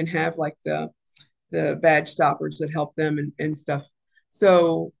 they didn't have like the badge stoppers that helped them and stuff.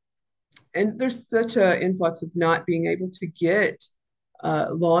 So, and there's such an influx of not being able to get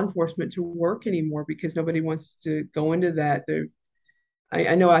law enforcement to work anymore because nobody wants to go into that.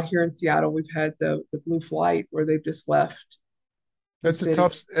 I know out here in Seattle, we've had the blue flight where they've just left the city.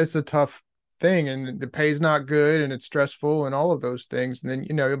 It's a tough thing, and the pay's not good, and it's stressful, and all of those things. And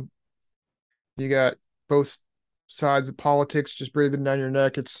then you got both sides of politics just breathing down your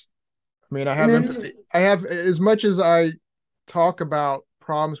neck. I mean, I And have then, empathy. I have, as much as I talk about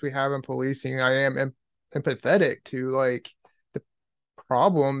problems we have in policing, I am empathetic to like the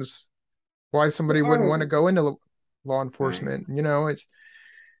problems, why somebody there wouldn't want to are, go into law right. enforcement.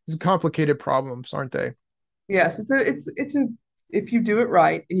 It's complicated problems, aren't they? Yes, it's a if you do it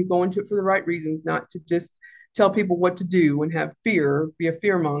right and you go into it for the right reasons, not to just tell people what to do and have fear, be a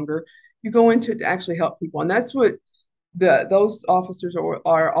fear monger. You go into it to actually help people, and that's what those officers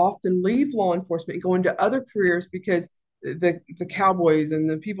are often leave law enforcement and go into other careers because the cowboys and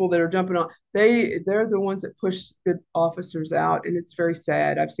the people that are jumping on they're the ones that push good officers out, and it's very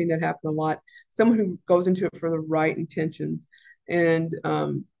sad. I've seen that happen a lot. Someone who goes into it for the right intentions, and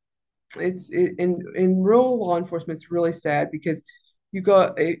in rural law enforcement it's really sad because you're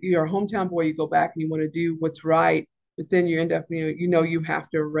a hometown boy, you go back and you want to do what's right, but then you end up you have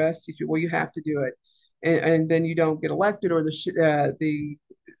to arrest these people. Well, you have to do it, and then you don't get elected, or the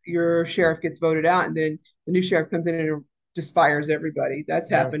your sheriff gets voted out, and then the new sheriff comes in and just fires everybody.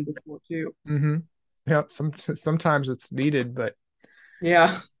 That's Yeah. happened before too. Mm-hmm. Yep. Sometimes it's needed, but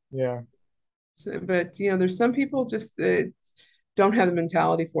Yeah. yeah. But there's some people just don't have the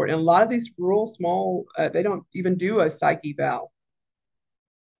mentality for it, and a lot of these rural small they don't even do a psych eval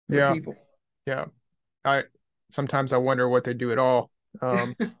for Yeah. people. Yeah. I Sometimes I wonder what they do at all.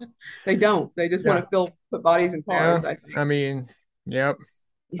 Um, They don't. They just want yeah. to put bodies in Yeah. cars, I think. I mean, yep.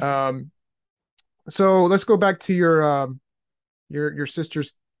 Um, so let's go back to your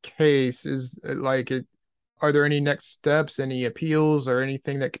sister's case. Is like it Are there any next steps, any appeals or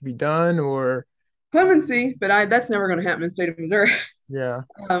anything that could be done or Clemency, but I that's never going to happen in the state of Missouri. yeah.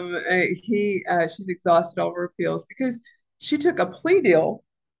 She's exhausted all her appeals because she took a plea deal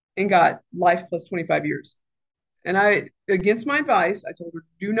and got life plus 25 years. And against my advice, I told her,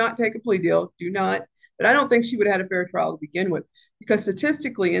 do not take a plea deal, do not. But I don't think she would have had a fair trial to begin with, because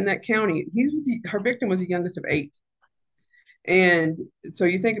statistically in that county, her victim was the youngest of 8. And so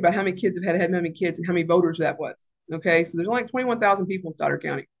you think about how many kids have had how many kids and how many voters that was. Okay, so there's only like 21,000 people in Stoddard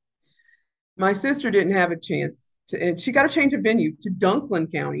County. My sister didn't have a chance to, and she got a change of venue to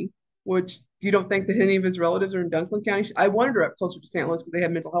Dunklin County, which you don't think that any of his relatives are in Dunklin County. I wanted her up closer to St. Louis because they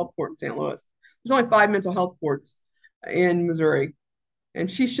have mental health court in St. Louis. There's only 5 mental health courts in Missouri, and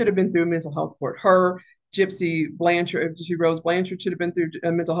she should have been through a mental health court. Her, Gypsy Blanchard, Rose Blanchard should have been through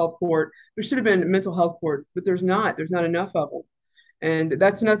a mental health court. There should have been a mental health court, but there's not. There's not enough of them. And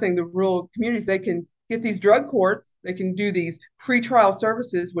that's nothing. The rural communities, they can get these drug courts, they can do these pre-trial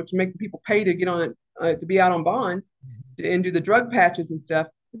services, which make the people pay to get on to be out on bond and do the drug patches and stuff.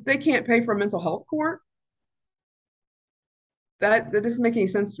 If they can't pay for a mental health court, that doesn't make any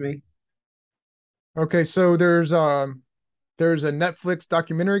sense to me. Okay, so there's a Netflix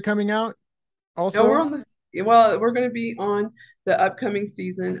documentary coming out No, also. we're going to be on the upcoming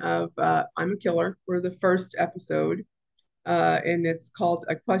season of I'm a Killer. We're the first episode, and it's called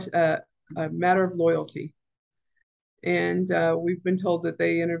a Matter of Loyalty. And we've been told that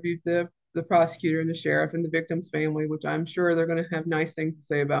they interviewed the prosecutor and the sheriff and the victim's family, which I'm sure they're going to have nice things to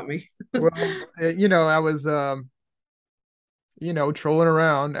say about me. Well, I was trolling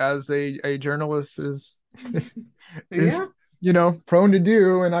around as a journalist is Yeah, prone to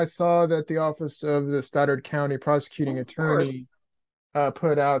do, and I saw that the office of the Stoddard County prosecuting of course. attorney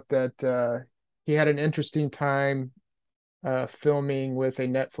put out that he had an interesting time filming with a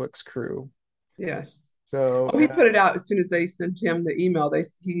Netflix crew. Yes. So Oh, he put it out as soon as they sent him the email.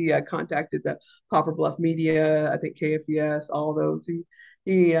 He contacted the Copper Bluff Media, I think KFES, all those.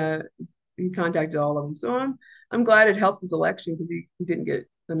 He uh, he contacted all of them. So I'm glad it helped his election because he didn't get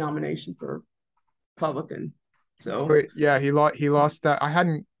the nomination for Republican. So yeah, he lost that. I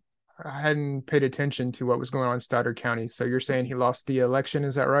hadn't paid attention to what was going on in Stoddard County. So you're saying he lost the election,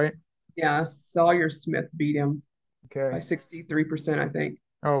 is that right? yeah, Sawyer Smith beat him by Okay. 63%, I think.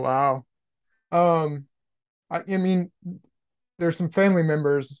 Oh wow. Um, I mean, there's some family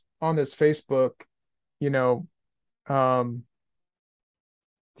members on this Facebook, you know, um,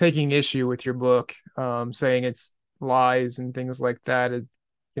 taking issue with your book, saying it's lies and things like that. That's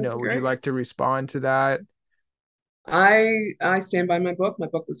Would you great. like to respond to that? I stand by my book. My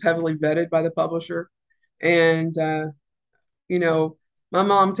book was heavily vetted by the publisher, and you know, my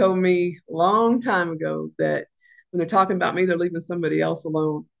mom told me a long time ago that when they're talking about me, they're leaving somebody else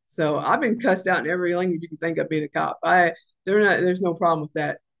alone. So I've been cussed out in every language you can think of being a cop. There's no problem with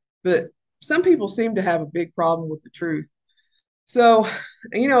that. But some people seem to have a big problem with the truth. So,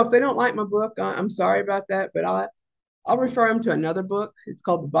 if they don't like my book, I'm sorry about that, but I'll refer them to another book. It's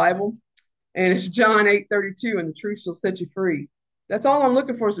called the Bible, and it's John 8:32, and the truth shall set you free. That's all I'm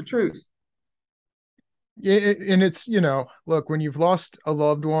looking for is the truth. Yeah, and it's, look, when you've lost a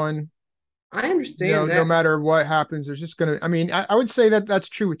loved one, I understand no that. matter what happens, there's just gonna, I mean, I would say that that's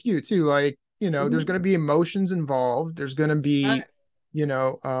true with you too. Like, there's Mhm. gonna be emotions involved. There's gonna be, I, you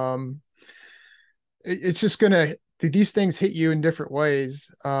know, it's just gonna, these things hit you in different ways.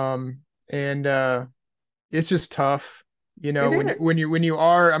 And it's just tough, it when is. when you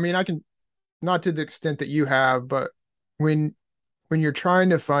are, I mean, I can, not to the extent that you have, but when you're trying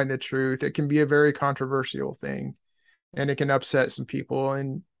to find the truth, it can be a very controversial thing, and it can upset some people,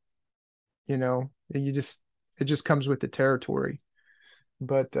 and it just comes with the territory.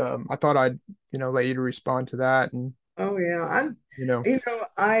 But I thought I'd let you to respond to that, and Oh yeah, you know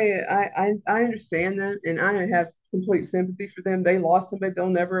I understand that, and I have complete sympathy for them. They lost somebody they'll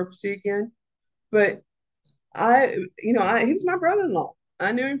never see again. But he was my brother-in-law.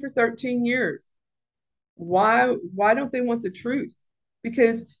 I knew him for 13 years. Why don't they want the truth?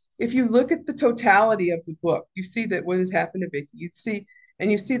 Because if you look at the totality of the book, you see that what has happened to Vicky.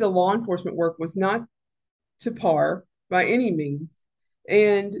 You see the law enforcement work was not to par by any means.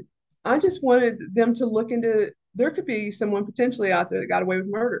 And I just wanted them to look into there could be someone potentially out there that got away with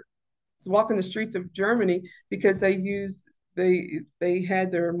murder. It's walking the streets of Germany because they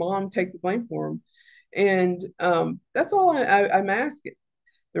had their mom take the blame for them. And that's all I'm asking.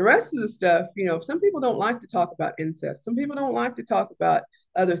 The rest of the stuff, some people don't like to talk about incest. Some people don't like to talk about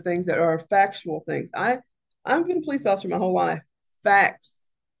other things that are factual things. I've been a police officer my whole life. Facts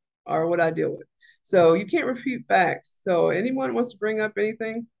are what I deal with. So you can't refute facts. So anyone wants to bring up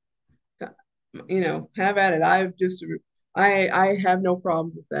anything, have at it. I have no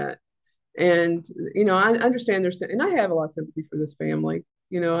problem with that. And I understand and I have a lot of sympathy for this family.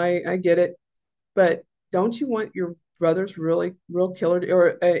 I get it, but don't you want your brother's really real killer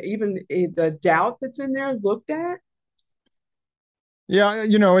or even the doubt that's in there looked at? yeah,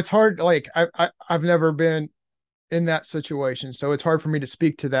 it's hard. Like, I've never been in that situation, so it's hard for me to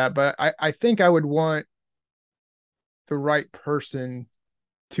speak to that, but I think I would want the right person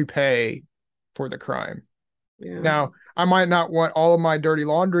to pay for the crime. Yeah. Now, I might not want all of my dirty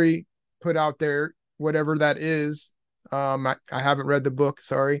laundry put out there, whatever that is. I haven't read the book,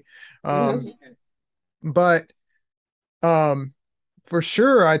 sorry. Uh-huh. But um, for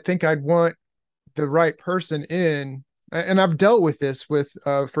sure, I think I'd want the right person in. And I've dealt with this with,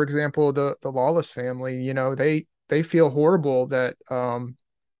 for example, the Lawless family. They feel horrible that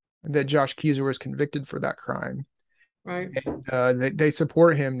Josh Keezer was convicted for that crime, Right. and they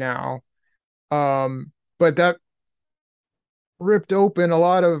support him now. But that ripped open a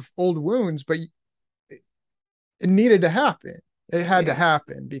lot of old wounds, but it needed to happen. It had to Yeah.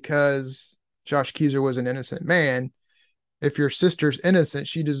 happen because Josh Keezer was an innocent man. If your sister's innocent,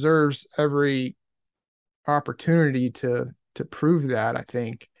 she deserves every opportunity to prove that, I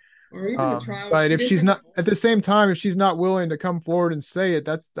think. Or even a trial. But She if didn't she's have a not, at the voice. same time, if she's not willing to come forward and say it,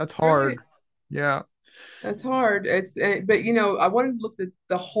 that's hard. Right. Yeah. That's hard. But I wanted to look at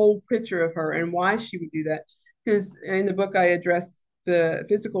the whole picture of her and why she would do that. Because in the book, I addressed the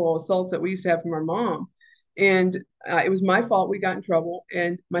physical assaults that we used to have from our mom, and it was my fault we got in trouble,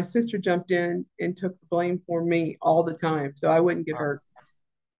 and my sister jumped in and took the blame for me all the time, so I wouldn't get hurt.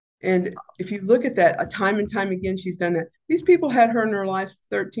 And if you look at that, a time and time again, she's done that. These people had her in their lives for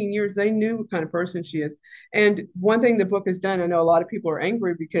 13 years. They knew what kind of person she is. And one thing the book has done, I know a lot of people are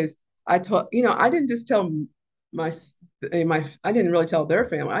angry because I didn't just tell my I didn't really tell their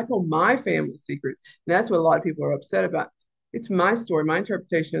family. I told my family secrets, and that's what a lot of people are upset about. It's my story, my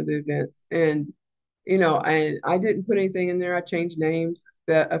interpretation of the events, and I didn't put anything in there. I changed names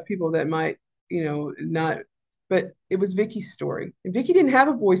that of people that might, not. But it was Vicky's story, and Vicky didn't have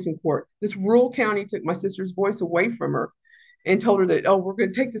a voice in court. This rural county took my sister's voice away from her, and told her that, oh, we're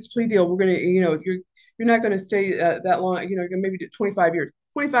going to take this plea deal. We're going to, you're not going to stay that long. You're going to maybe do 25 years,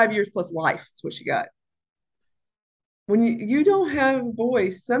 25 years plus life. That's what she got. When you don't have a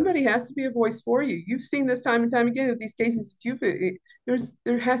voice, somebody has to be a voice for you. You've seen this time and time again with these cases that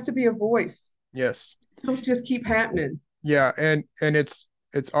there has to be a voice. Yes. Don't just keep happening. Yeah, and it's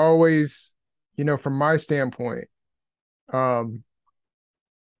always, from my standpoint, my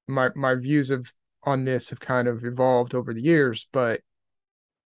views on this have kind of evolved over the years, but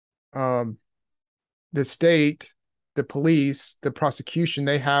the state, the police, the prosecution,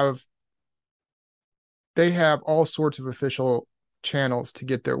 they have all sorts of official channels to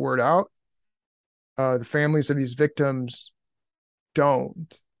get their word out. The families of these victims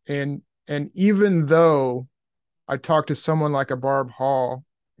don't. And even though I talked to someone like a Barb Hall,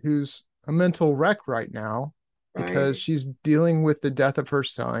 who's a mental wreck right now because she's dealing with the death of her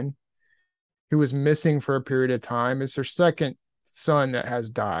son, who was missing for a period of time. It's her second son that has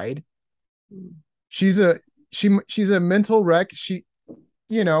died. She's a mental wreck. She,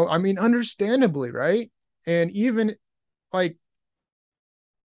 understandably, right? And even like,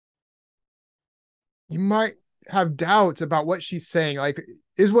 you might have doubts about what she's saying. Like,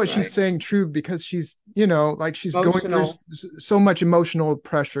 is what she's saying true? Because she's, she's going through so much emotional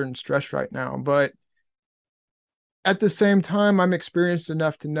pressure and stress right now. But at the same time, I'm experienced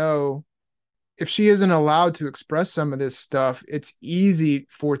enough to know if she isn't allowed to express some of this stuff, it's easy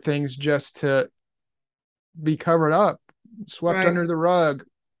for things just to be covered up, swept under the rug,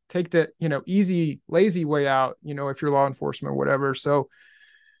 take the, easy, lazy way out, if you're law enforcement or whatever. So,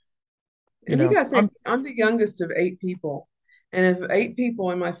 you got to think, I'm the youngest of 8 people. And if 8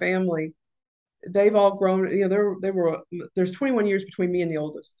 people in my family, they've all grown, there's 21 years between me and the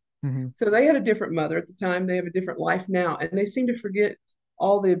oldest. Mm-hmm. So they had a different mother at the time. They have a different life now. And they seem to forget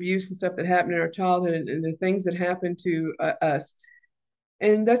all the abuse and stuff that happened in our childhood and the things that happened to us.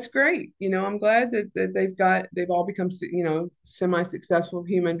 And that's great. I'm glad that they've all become, semi-successful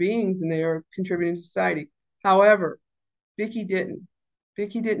human beings and they are contributing to society. However, Vicky didn't.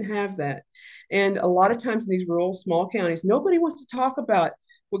 Vicky didn't have that. And a lot of times in these rural, small counties, nobody wants to talk about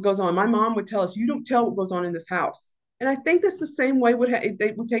what goes on. My mom would tell us, you don't tell what goes on in this house. And I think that's the same way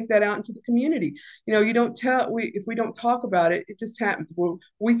they would take that out into the community. You don't tell, if we don't talk about it, it just happens.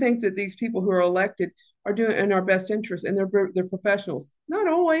 We think that these people who are elected are doing in our best interest and they're professionals. Not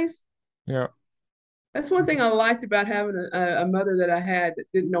always. Yeah. That's one thing I liked about having a mother that I had that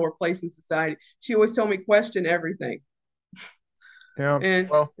didn't know her place in society. She always told me, question everything. Yeah. And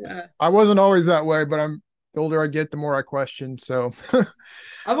I wasn't always that way, but the older I get, the more I question. So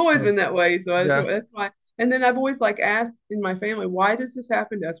I've always been that way. So that's why. And then I've always asked in my family, why does this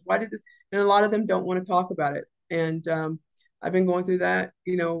happen to us? Why did this? And a lot of them don't want to talk about it. And I've been going through that.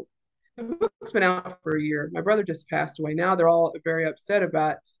 The book's been out for a year. My brother just passed away. Now they're all very upset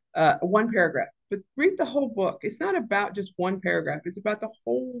about one paragraph. But read the whole book. It's not about just one paragraph. It's about the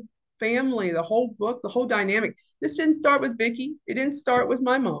whole family, the whole book, the whole dynamic. This didn't start with Vicky. It didn't start with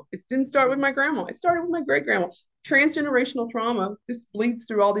my mom. It didn't start with my grandma. It started with my great grandma. Transgenerational trauma just bleeds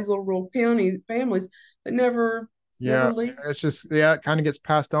through all these little rural county families that never leave. It's just, it kind of gets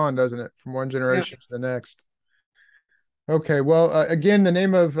passed on, doesn't it? From one generation to the next. Okay. Well, again, the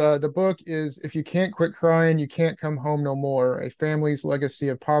name of the book is If You Can't Quit Crying, You Can't Come Home No More, A Family's Legacy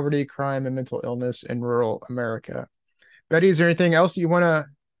of Poverty, Crime, and Mental Illness in Rural America. Betty, is there anything else you want to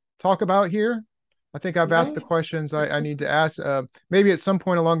talk about here? I think I've asked the questions I need to ask. Maybe at some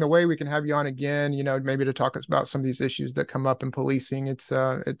point along the way, we can have you on again, maybe to talk about some of these issues that come up in policing. It's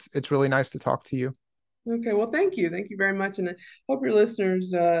really nice to talk to you. Okay. Well, thank you. Thank you very much. And I hope your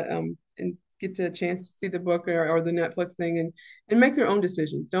listeners and get a chance to see the book or the Netflix thing and make their own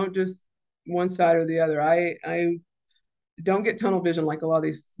decisions. Don't just one side or the other. I don't get tunnel vision like a lot of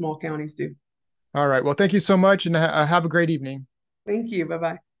these small counties do. All right. Well, thank you so much and have a great evening. Thank you.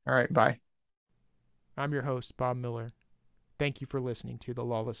 Bye-bye. All right. Bye. I'm your host, Bob Miller. Thank you for listening to The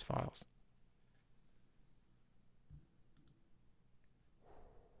Lawless Files.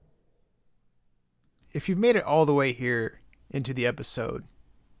 If you've made it all the way here into the episode,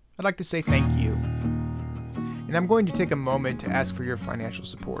 I'd like to say thank you. And I'm going to take a moment to ask for your financial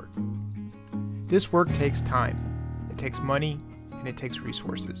support. This work takes time, it takes money, and it takes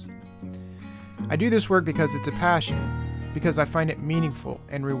resources. I do this work because it's a passion, because I find it meaningful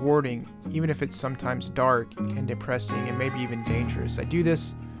and rewarding, even if it's sometimes dark and depressing and maybe even dangerous. I do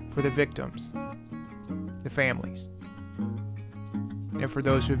this for the victims, the families, and for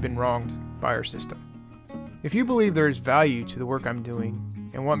those who have been wronged by our system. If you believe there is value to the work I'm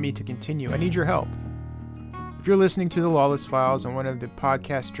doing and want me to continue, I need your help. If you're listening to The Lawless Files on one of the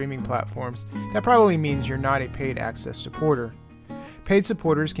podcast streaming platforms, that probably means you're not a paid access supporter. Paid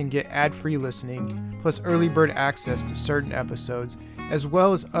supporters can get ad-free listening, plus early bird access to certain episodes, as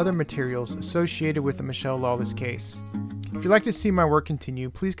well as other materials associated with the Michelle Lawless case. If you'd like to see my work continue,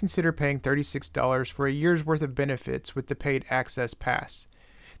 please consider paying $36 for a year's worth of benefits with the paid access pass.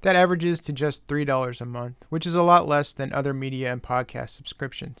 That averages to just $3 a month, which is a lot less than other media and podcast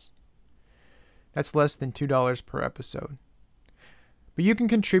subscriptions. That's less than $2 per episode. But you can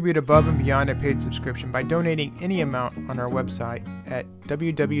contribute above and beyond a paid subscription by donating any amount on our website at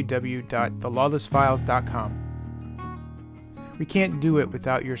www.thelawlessfiles.com. We can't do it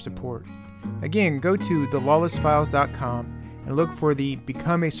without your support. Again, go to thelawlessfiles.com and look for the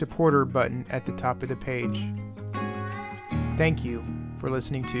Become a Supporter button at the top of the page. Thank you for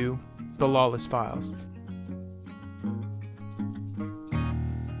listening to The Lawless Files.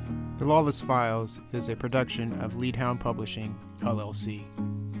 The Lawless Files is a production of Leadhound Publishing, LLC.